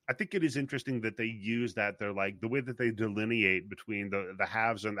 I think it is interesting that they use that. They're like the way that they delineate between the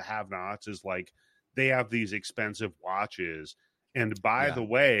haves and the have-nots is like they have these expensive watches. And by Yeah. the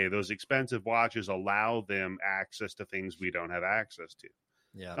way, those expensive watches allow them access to things we don't have access to.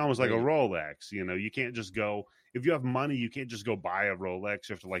 yeah, Almost like a very- Rolex. You know, you can't just go if you have money, you can't just go buy a Rolex.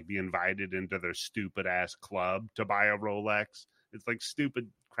 You have to like be invited into their stupid ass club to buy a Rolex. It's like stupid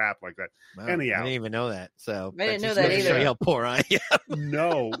crap like that. Wow, Anyhow. I didn't even know that. So I didn't that know just that goes to show either. you how poor I am.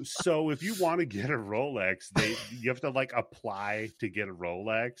 No, so if you want to get a Rolex, you have to like apply to get a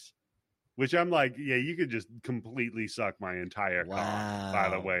Rolex. Which I'm like, yeah, you could just completely suck my entire car, by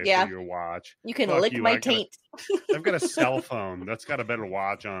the Wow. way, Yeah. for your watch. You can Fuck lick you, my I gotta- taint. I've got a cell phone that's got a better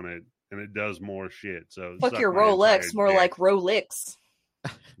watch on it, and it does more shit. So Fuck suck your my entire Rolex, more dick. like Rolex.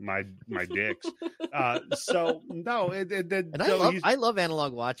 my dicks. So no, And so I love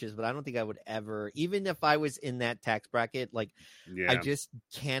analog watches, but I don't think I would ever, even if I was in that tax bracket, like yeah. I just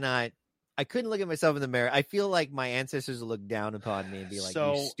cannot. I couldn't look at myself in the mirror. I feel like my ancestors would look down upon me and be like,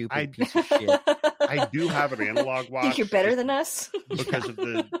 So, "You stupid I- piece of shit." I do have an analog watch. Think you're better than us? because of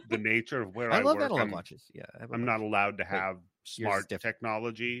the nature of where I I love work. analog watches. Yeah, I have a I'm bunch. not allowed to Wait, have yours is smart different.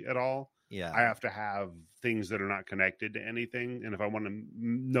 technology at all. Yeah, I have to have things that are not connected to anything. And if I want to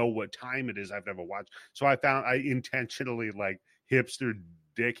know what time it is, I have to have a watch. So I intentionally, like hipster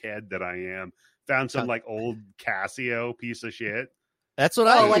dickhead that I am, found some like old Casio piece of shit. that's what Oh,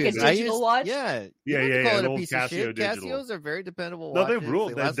 I like a use. I digital use- watch? Yeah, Yeah, you don't have to yeah, call an it a old piece Casio of shit. digital. Casios are very dependable No, watches. they rule.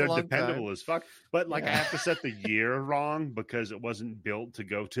 They last a They're long dependable time. as fuck. But like, I Yeah. have to set the year wrong because it wasn't built to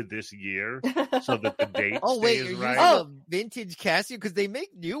go to this year, so that the date Oh wait, stays you're right. using a vintage Casio because they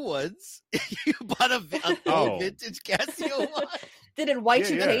make new ones. You bought an Oh. old vintage Casio watch. Did it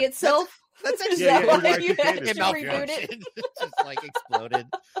Y2K Yeah. itself? That's Is actually Yeah, that yeah, why it you Y2K'd had to itself, yeah. reboot it? It just like exploded.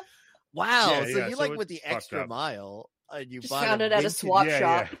 Wow. Yeah, so yeah, you so like it's with the fucked extra up. mile and you Just bought found a it at a vintage- swap Yeah,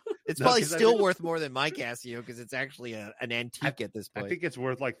 shop. yeah. It's No, probably 'cause I still think- worth more than my Casio because it's actually an antique at this I point. think it's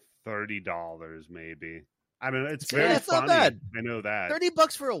worth like $30, maybe. I don't know. It's Yeah, very that's not funny. bad. I know that.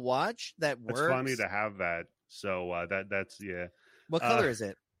 $30 for a watch that It's works. funny to have that. So that's yeah. What color is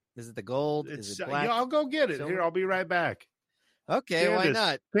it? Is it the gold? It's Is it black? yeah, I'll go get it. silver? Here, I'll be right back. Okay, why Candace.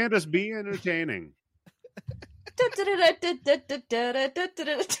 not? Candace, be entertaining.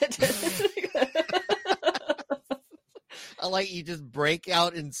 I like you just break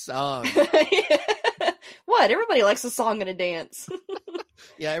out in song. What? Everybody likes a song and a dance.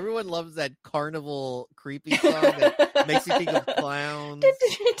 Yeah, everyone loves that carnival creepy song that makes you think of clowns.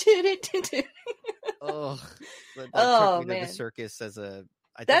 Oh, that Oh, took me to man. the circus as a.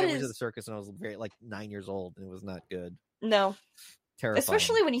 I think That I went to is- the circus when I was very like 9 years old, and it was not good. No, Terrifying.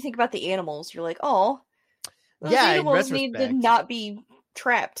 especially when you think about the animals, you're like, oh, those Yeah, in animals need to retrospect. not be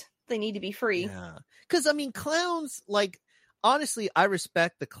trapped. They need to be free. Yeah. Because, I mean, clowns, like, honestly, I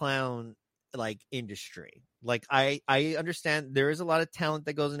respect the clown, like, industry. Like, I understand there is a lot of talent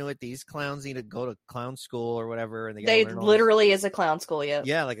that goes into it. These clowns need to go to clown school or whatever. And they literally is a clown school, yeah.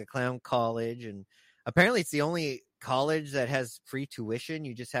 Yeah, like a clown college. And apparently it's the only college that has free tuition.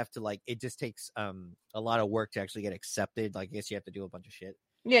 You just have to, like, it just takes a lot of work to actually get accepted. Like, I guess you have to do a bunch of shit.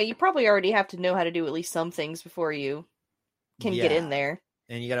 Yeah, you probably already have to know how to do at least some things before you can get in there.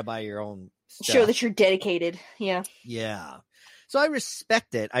 And you got to buy your own stuff. Show that you're dedicated. Yeah. Yeah. So I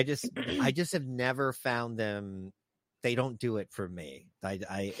respect it. I just have never found them. They don't do it for me. And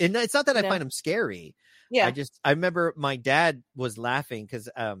it's not that I find them scary. Yeah. I remember my dad was laughing because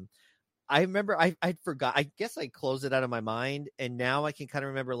I remember I forgot. I guess I closed it out of my mind, and now I can kind of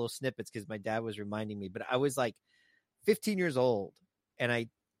remember little snippets because my dad was reminding me. But I was like 15 years old, and I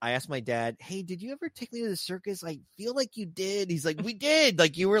asked my dad, "Hey, did you ever take me to the circus? I feel like you did." He's like, "We did."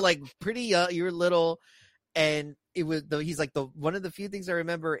 Like you were like pretty you were little, and it was he's like one of the few things I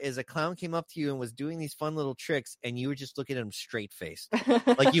remember is a clown came up to you and was doing these fun little tricks, and you were just looking at him straight faced,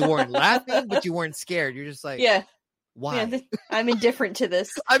 like you weren't laughing, but you weren't scared. You're just like, yeah. Why? Yeah, I'm indifferent to this.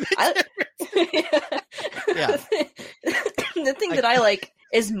 I'm indifferent. Yeah. The thing that I like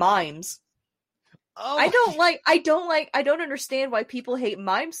is mimes. Oh, I don't understand why people hate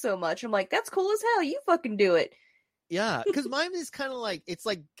mimes so much. I'm like, that's cool as hell. You fucking do it. Yeah, because mime is kind of like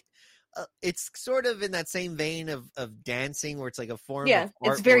it's sort of in that same vein of dancing, where it's like a form. Of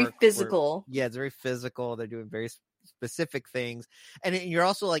it's very physical. It's very physical. They're doing very specific things, and you're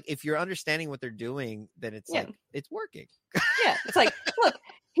also like, if you're understanding what they're doing, then it's like it's working. Yeah, it's like, look,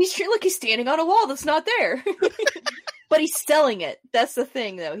 he's standing on a wall that's not there. But he's selling it. That's the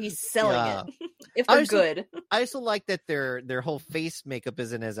thing, though. He's selling it. If they're good. I also like that their whole face makeup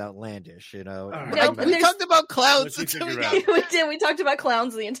isn't as outlandish, you know. No, we talked about clowns. We did. We talked about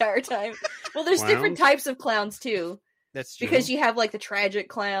clowns the entire time. Well, there's different types of clowns, too. That's true. Because you have, like, the tragic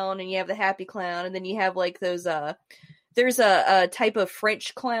clown, and you have the happy clown, and then you have, like, those, there's a type of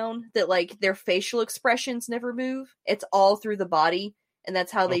French clown that, like, their facial expressions never move. It's all through the body, and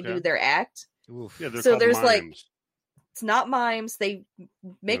that's how they do their act. Oof. Yeah, so there's, mimes. like... It's not mimes. They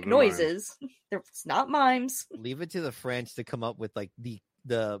make noises. It's not mimes. Leave it to the French to come up with like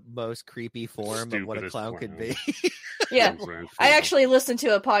the most creepy form of what a clown could be. Yeah. I actually listened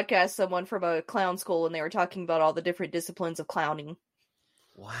to a podcast, someone from a clown school, and they were talking about all the different disciplines of clowning.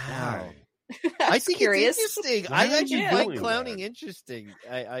 Wow. I think curious. It's interesting. I actually find clowning that interesting.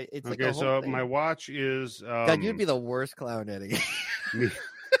 It's okay, like a whole thing. My watch is God, you'd be the worst clown, Eddie.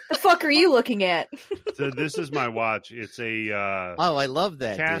 The fuck are you looking at? So this is my watch. It's a oh, I love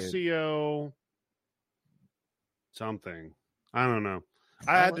that Casio something. I don't know.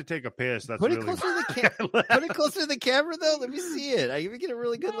 I had to take a piss. That's put it really closer to the camera. Put it closer to the camera, though. Let me see it. I even get a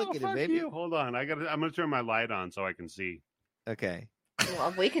really good look at it. Maybe. Hold on. I'm gonna turn my light on so I can see. Okay.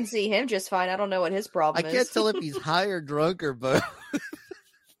 Well, we can see him just fine. I don't know what his problem is. I can't tell if he's high or drunk or both. I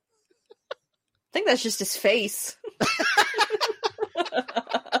think that's just his face.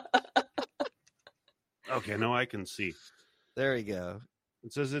 Okay, now I can see. There we go.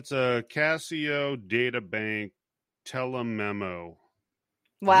 It says it's a Casio Databank Telememo.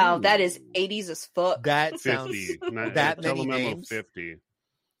 Wow, that is 80s as fuck. That sounds 50. that many Telememo names. 50.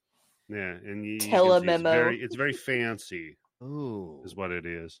 Yeah, and you Telememo. It's very fancy. Ooh, is what it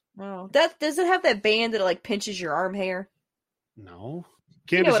is. Oh, that does it have that band that like pinches your arm hair? No.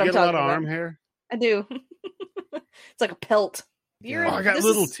 Candace, you get a lot of arm hair? I do. It's like a pelt. I got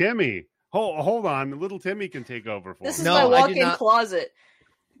little Timmy. Hold on, little Timmy can take over for me. This is my walk-in closet.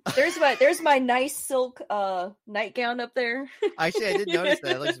 There's my nice silk nightgown up there. Actually, I did notice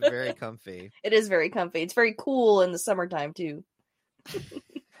that. It looks very comfy. It is very comfy. It's very cool in the summertime too.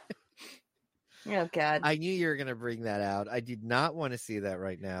 Oh God! I knew you were gonna bring that out. I did not want to see that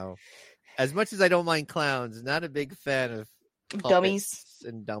right now. As much as I don't mind clowns, not a big fan of dummies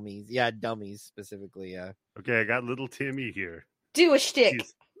and dummies. Yeah, dummies specifically. Yeah. Okay, I got little Timmy here. Do a shtick.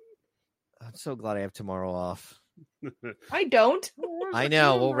 I'm so glad I have tomorrow off. I don't. I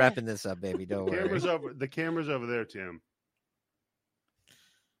know. We're wrapping this up, baby. Don't worry. The camera's over there, Tim.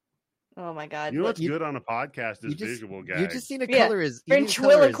 Oh my God! You know what's good on a podcast is visual, guys. You just need to color his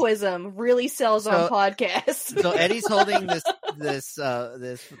ventriloquism really sells on podcasts. So Eddie's holding this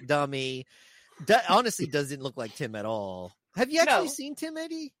dummy. Honestly, doesn't look like Tim at all. Have you actually seen Tim,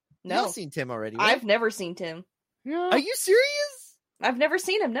 Eddie? No, you've seen Tim already. Right? I've never seen Tim. Yeah. Are you serious? I've never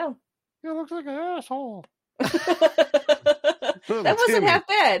seen him. No. He looks like an asshole. That wasn't half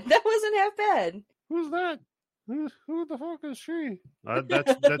bad. That wasn't half bad. Who's that? Who the fuck is she?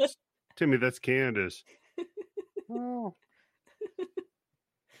 That's Timmy. That's Candace. Oh.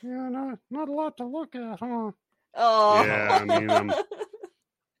 Yeah, not a lot to look at, huh? Oh. Yeah, I mean,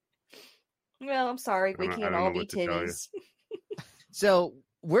 well, I'm sorry. We I can't don't all know be what to tell you. titties. So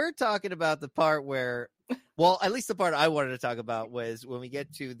we're talking about the part where, well, at least the part I wanted to talk about was when we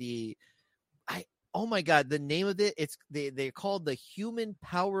get to oh my God, the name of it, they're called the Human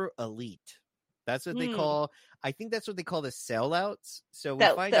Power Elite. That's what they call, I think that's what they call the sellouts. So we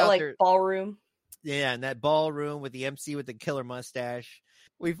find out like ballroom. Yeah, and that ballroom with the MC with the killer mustache.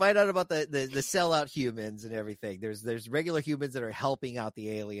 We find out about the sellout humans and everything. There's regular humans that are helping out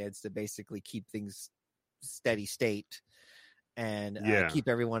the aliens to basically keep things steady state and keep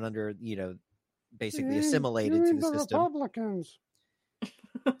everyone under, basically assimilated to the system. Republicans.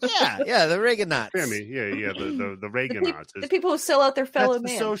 Yeah, the Reaganauts. Sammy, the Reaganauts. The people who sell out their fellow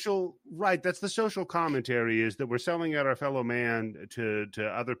man. That's the social commentary, is that we're selling out our fellow man to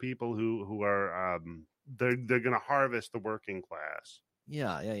other people who are they're going to harvest the working class.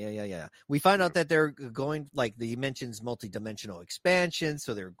 Yeah. We find out that they're going, like he mentions, multidimensional expansion,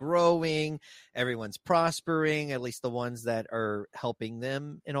 so they're growing. Everyone's prospering, at least the ones that are helping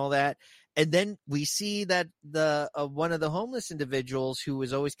them and all that. And then we see that the one of the homeless individuals who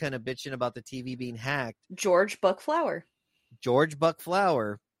was always kind of bitching about the TV being hacked, George Buck Flower.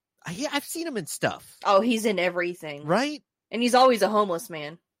 I've seen him in stuff. Oh, he's in everything, right? And he's always a homeless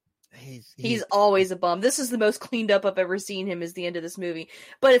man. He's always a bum. This is the most cleaned up I've ever seen him, is the end of this movie.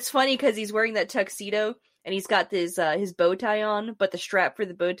 But it's funny because he's wearing that tuxedo and he's got his bow tie on, but the strap for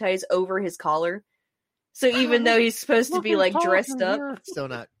the bow tie is over his collar. So even though he's supposed to be like dressed up, still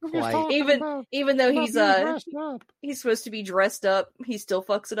not quite. Even though he's supposed to be dressed up, he still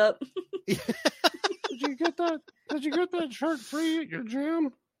fucks it up. Did you get that shirt free at your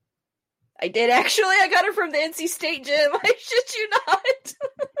gym? I did, actually. I got it from the NC State gym. I shit you not.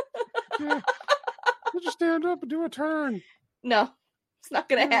 Yeah. Did you stand up and do a turn? No, it's not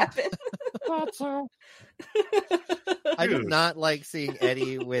going to happen. Thought so. I do not like seeing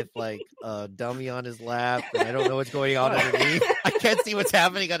Eddie with like a dummy on his lap, and I don't know what's going on underneath. I can't see what's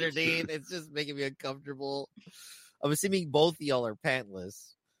happening underneath. It's just making me uncomfortable. I'm assuming both of y'all are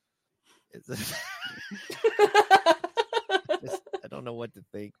pantless. I don't know what to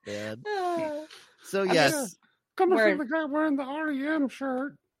think, man. So yes, coming from the guy wearing the REM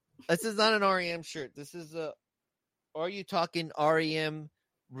shirt. This is not an REM shirt. This is a. Are you talking REM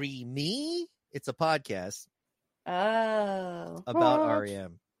me? It's a podcast. Oh, about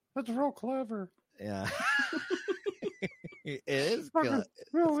REM. That's real clever. Yeah, it is good.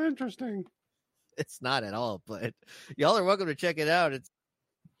 Real interesting. It's not at all, but y'all are welcome to check it out. It's.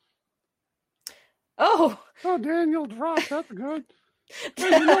 Oh, Daniel dropped. That's good.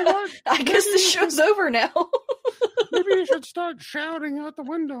 Hey, you know what? I guess the show's over now. Maybe you should start shouting out the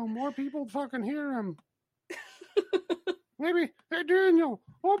window. More people fucking hear him. Maybe, hey Daniel,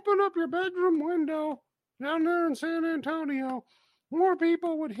 open up your bedroom window down there in San Antonio. More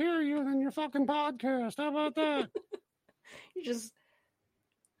people would hear you than your fucking podcast. How about that? You just.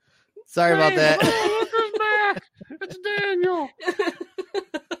 Sorry about that. Oh, look who's back. It's Daniel.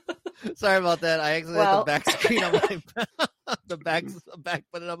 Sorry about that. I actually had the back screen on my the back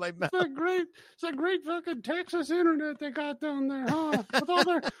button on my mouth. It's a great fucking Texas internet they got down there, huh? With all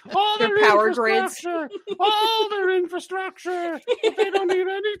their power grids, all their infrastructure, but they don't need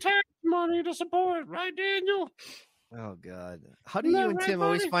any tax money to support, right, Daniel? Oh God! How do you and Tim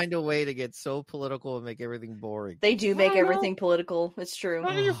always find a way to get so political and make everything boring? They do make everything political. It's true.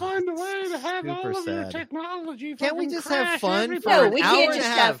 How do you find a way to have all of your technology? Can't we just have fun? No, we can't just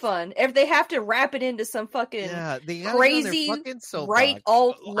have fun. If they have to wrap it into some fucking crazy right,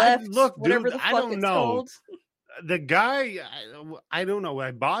 alt, left, whatever the fuck it's called. The guy, I don't know.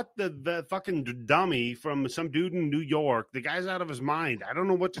 I bought the fucking dummy from some dude in New York. The guy's out of his mind. I don't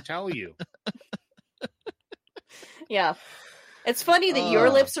know what to tell you. Yeah. It's funny that your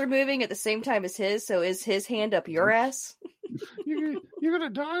lips are moving at the same time as his, so is his hand up your ass? You gonna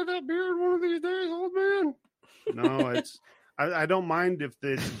dye that beard one of these days, old man? No, I don't mind if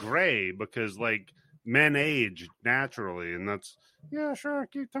it's gray, because like men age naturally, and that's yeah, sure.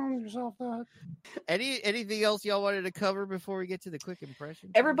 Keep telling yourself that. Anything else y'all wanted to cover before we get to the quick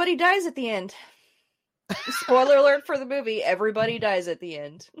impression? Everybody dies at the end. Spoiler alert for the movie, everybody dies at the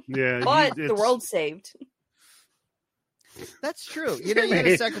end. Yeah. But the world's saved. That's true. You know, you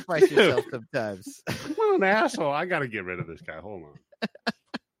gotta sacrifice yourself sometimes. What an asshole. I gotta get rid of this guy. Hold on.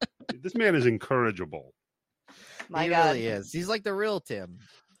 This man is incorrigible. My God. Really is. He's like the real Tim.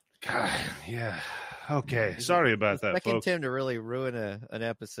 God, yeah. Okay, sorry about that, Expecting folks. Tim to really ruin an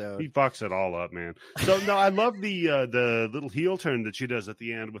episode. He fucks it all up, man. So no, I love the little heel turn that she does at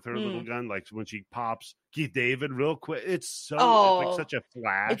the end with her little gun, like when she pops Keith David real quick. It's like such a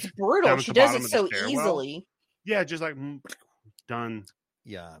flash. It's brutal. She does it so easily. Yeah, just like done.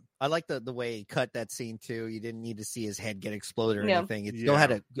 Yeah, I like the way he cut that scene too. You didn't need to see his head get exploded or anything. It still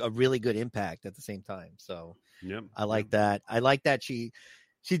had a really good impact at the same time. So I like that. I like that she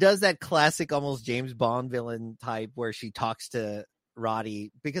does that classic almost James Bond villain type where she talks to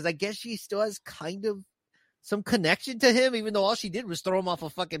Roddy because I guess she still has kind of some connection to him, even though all she did was throw him off her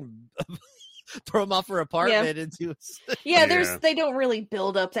apartment into. They don't really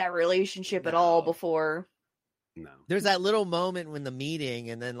build up that relationship at all before. No, there's that little moment when the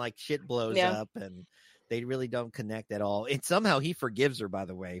meeting and then like shit blows up and they really don't connect at all. And somehow he forgives her, by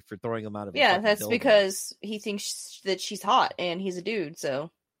the way, for throwing him out of that's building. because he thinks that she's hot and he's a dude, so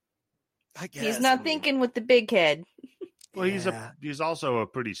I guess he's not thinking with the big head. Well, he's also a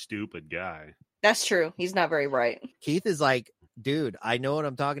pretty stupid guy. That's true. He's not very bright. Keith is like, dude, I know what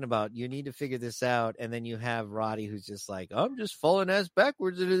I'm talking about. You need to figure this out. And then you have Roddy who's just like, I'm just falling ass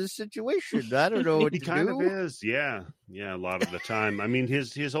backwards into this situation. I don't know what he to kind do. of is. Yeah. A lot of the time. I mean,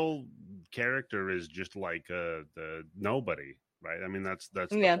 his whole character is just like the nobody, right? I mean, that's the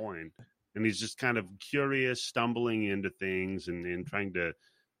point. And he's just kind of curious, stumbling into things and trying to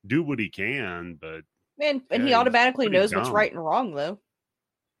do what he can, but he automatically knows what's right and wrong, though.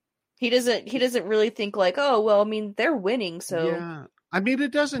 He doesn't really think like, oh, well, I mean, they're winning, so... Yeah. I mean,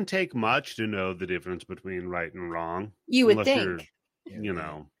 it doesn't take much to know the difference between right and wrong. You would think. You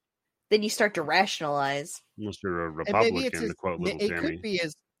know. Then you start to rationalize. Unless you're a Republican, to quote little Timmy. It could be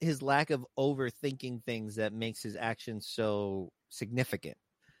his lack of overthinking things that makes his actions so significant.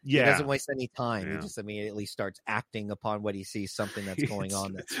 Yeah. He doesn't waste any time. He just immediately starts acting upon what he sees, something that's going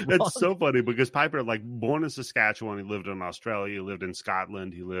on. That's so funny because Piper, like, born in Saskatchewan, he lived in Australia, he lived in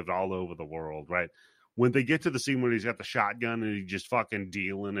Scotland, he lived all over the world, right? When they get to the scene where he's got the shotgun and he's just fucking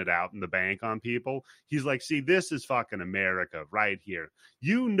dealing it out in the bank on people, he's like, see, this is fucking America right here.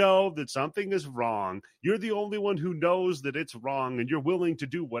 You know that something is wrong. You're the only one who knows that it's wrong, and you're willing to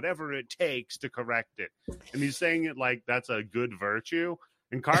do whatever it takes to correct it. And he's saying it like that's a good virtue.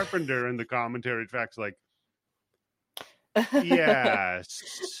 And Carpenter in the commentary track's like, yeah,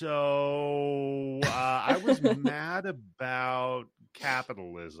 so I was mad about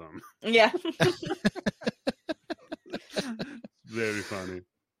capitalism. Yeah. Very funny.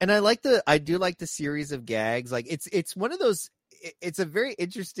 And I do like the series of gags. Like it's one of those, it's a very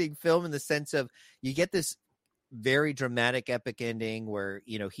interesting film in the sense of you get this very dramatic epic ending where,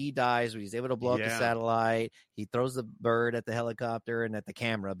 you know, he dies, where he's able to blow up the satellite. He throws the bird at the helicopter and at the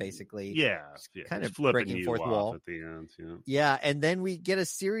camera, basically. Yeah. Kind of flipping breaking you fourth off wall at the end. Yeah. And then we get a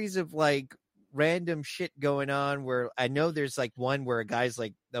series of like random shit going on where I know there's like one where a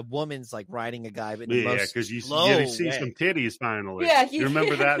woman's like riding a guy, but because you see some titties finally. Yeah, you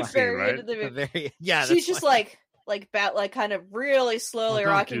remember that scene, right? She's just like kind of really slowly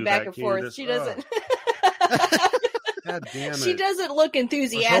rocking back and forth. She doesn't. God damn it. She doesn't look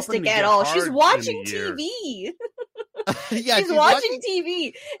enthusiastic at all. She's watching TV. She's watching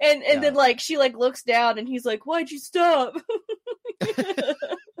TV, and then like she like looks down, and he's like, "Why'd you stop?"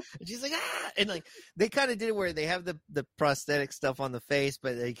 And she's like, ah, and like they kind of did it where they have the prosthetic stuff on the face,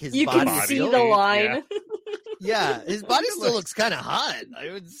 but like his you body can see the line. Yeah, his body still looks kind of hot.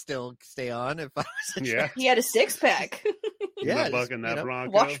 I would still stay on if I was. He had a 6-pack. Yeah, bucking that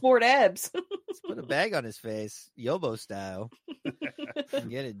Bronco. Washboard abs. Let's put a bag on his face, Yobo style.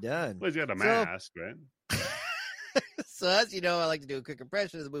 Get it done. Well, he's got a mask, right? So as you know, I like to do a quick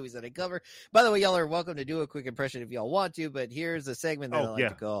impression of the movies that I cover. By the way, y'all are welcome to do a quick impression if y'all want to, but here's a segment that I like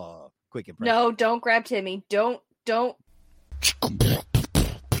to call quick impression. No, don't grab Timmy. Don't.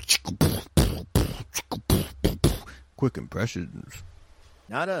 Quick impressions.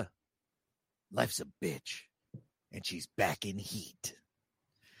 Nada. Life's a bitch, and she's back in heat.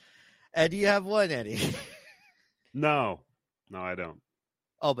 And do you have one, Eddie? No, I don't.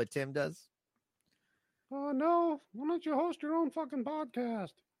 Oh, but Tim does? Oh, no. Why don't you host your own fucking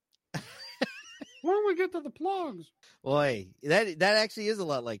podcast? Why don't we get to the plugs? Boy, that actually is a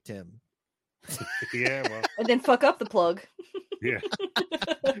lot like Tim. Yeah, well. And then fuck up the plug. Yeah.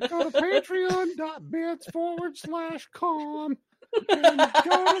 Go to patreon.bits/com and go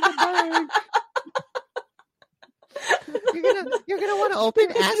to the bank. You're gonna want to open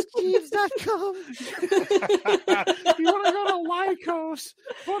AskJeeves.com. You want to go to Lycos,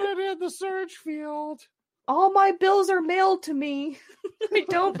 put it in the search field. All my bills are mailed to me. I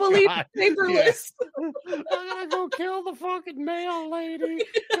don't believe paperless. I'm gonna go kill the fucking mail lady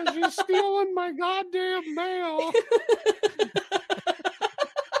because She's stealing my goddamn mail.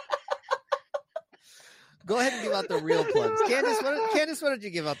 Go ahead and give out the real plugs. Candace, why don't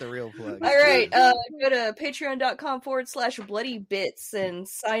you give out the real plugs? All right, go to patreon.com/bloodybits and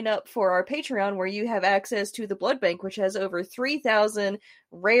sign up for our Patreon, where you have access to the Blood Bank, which has over 3,000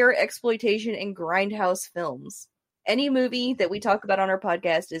 rare exploitation and grindhouse films. Any movie that we talk about on our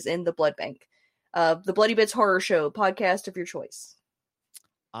podcast is in the Blood Bank. The Bloody Bits Horror Show, podcast of your choice.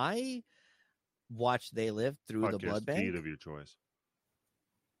 I watched They Live through Podcast the Blood Bank. feed of your choice.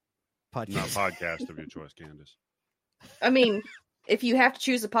 Podcast. Not podcast of your choice, Candace. I mean, if you have to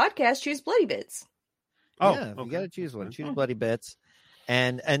choose a podcast, choose Bloody Bits. Oh, yeah, okay. you gotta choose one. Okay. Choose Bloody Bits.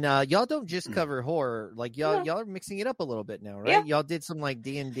 And y'all don't just cover horror. Like y'all are mixing it up a little bit now, right? Yeah. Y'all did some like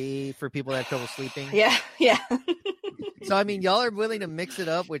D&D for people that have trouble sleeping. Yeah. So I mean, y'all are willing to mix it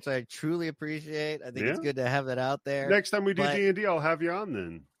up, which I truly appreciate. I think it's good to have that out there. Next time we do But- D&D, I'll have you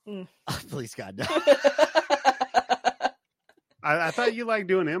on then. Please God, no. I thought you liked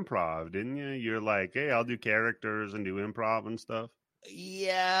doing improv, didn't you? You're like, hey, I'll do characters and do improv and stuff.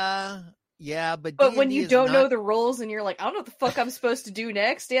 Yeah, but when D&D you is don't know not- the rules and you're like, I don't know what the fuck I'm supposed to do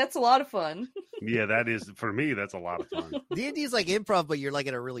next. Yeah, it's a lot of fun. Yeah, that is, for me, that's a lot of fun. D&D is like improv, but you're like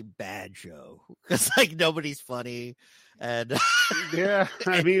in a really bad show because like nobody's funny, and Yeah,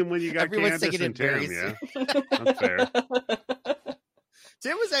 I mean, when you got Everyone's Candace taking and it very Tim, yeah, that's fair.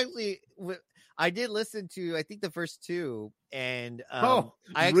 Tim was actually. I did listen to I think the first two, and I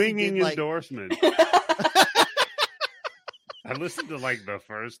actually ringing did, like, endorsement. I listened to like the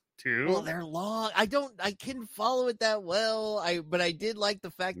first two. Well, they're long. I couldn't follow it that well. But I did like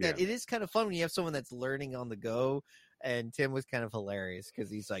the fact that it is kind of fun when you have someone that's learning on the go. And Tim was kind of hilarious because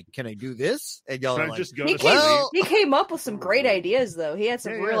he's like, "Can I do this?" And y'all Can are I like, just go He to came, sleep? he came up with some great ideas, though. He had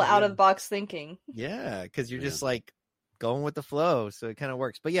some Yeah, real yeah. out of the box thinking. "Yeah," because you're Yeah. just like going with the flow, so it kind of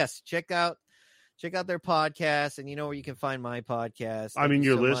works. But yes, check out their podcast, and you know where you can find my podcast. I Thank mean, you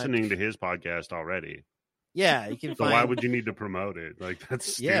you're so much. listening to his podcast already. Yeah, you can So find. why would you need to promote it? Like,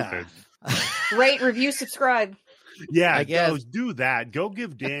 that's stupid. Rate, review, subscribe. Yeah, I guess. go do that. Go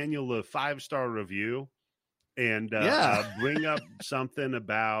give Daniel a 5-star review and bring up something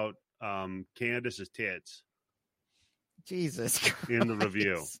about Candace's tits Jesus Christ. in the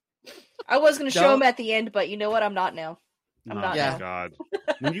review. I was going to show Don't- him at the end, but you know what? I'm not now. I'm Oh not my now. God.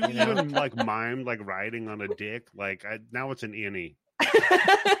 When you You know? even like mimed like riding on a dick, like now it's an innie.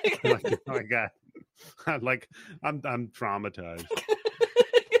 Like, oh my God. I'm traumatized.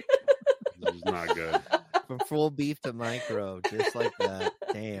 This is not good. From full beef to micro, just like that.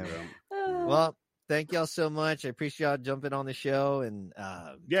 Damn. Yeah. Well, thank y'all so much. I appreciate y'all jumping on the show and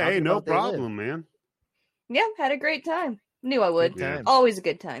Yeah, talking hey, no about They Live. problem, man. Yeah, had a great time. Knew I would. Good time. Always a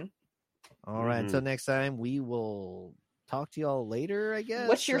good time. All right, Mhm. until next time, we will talk to y'all later, I guess.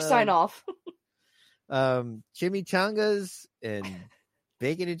 What's your sign off? Chimichangas and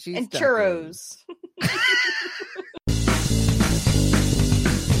bacon and cheese And tacos. churros.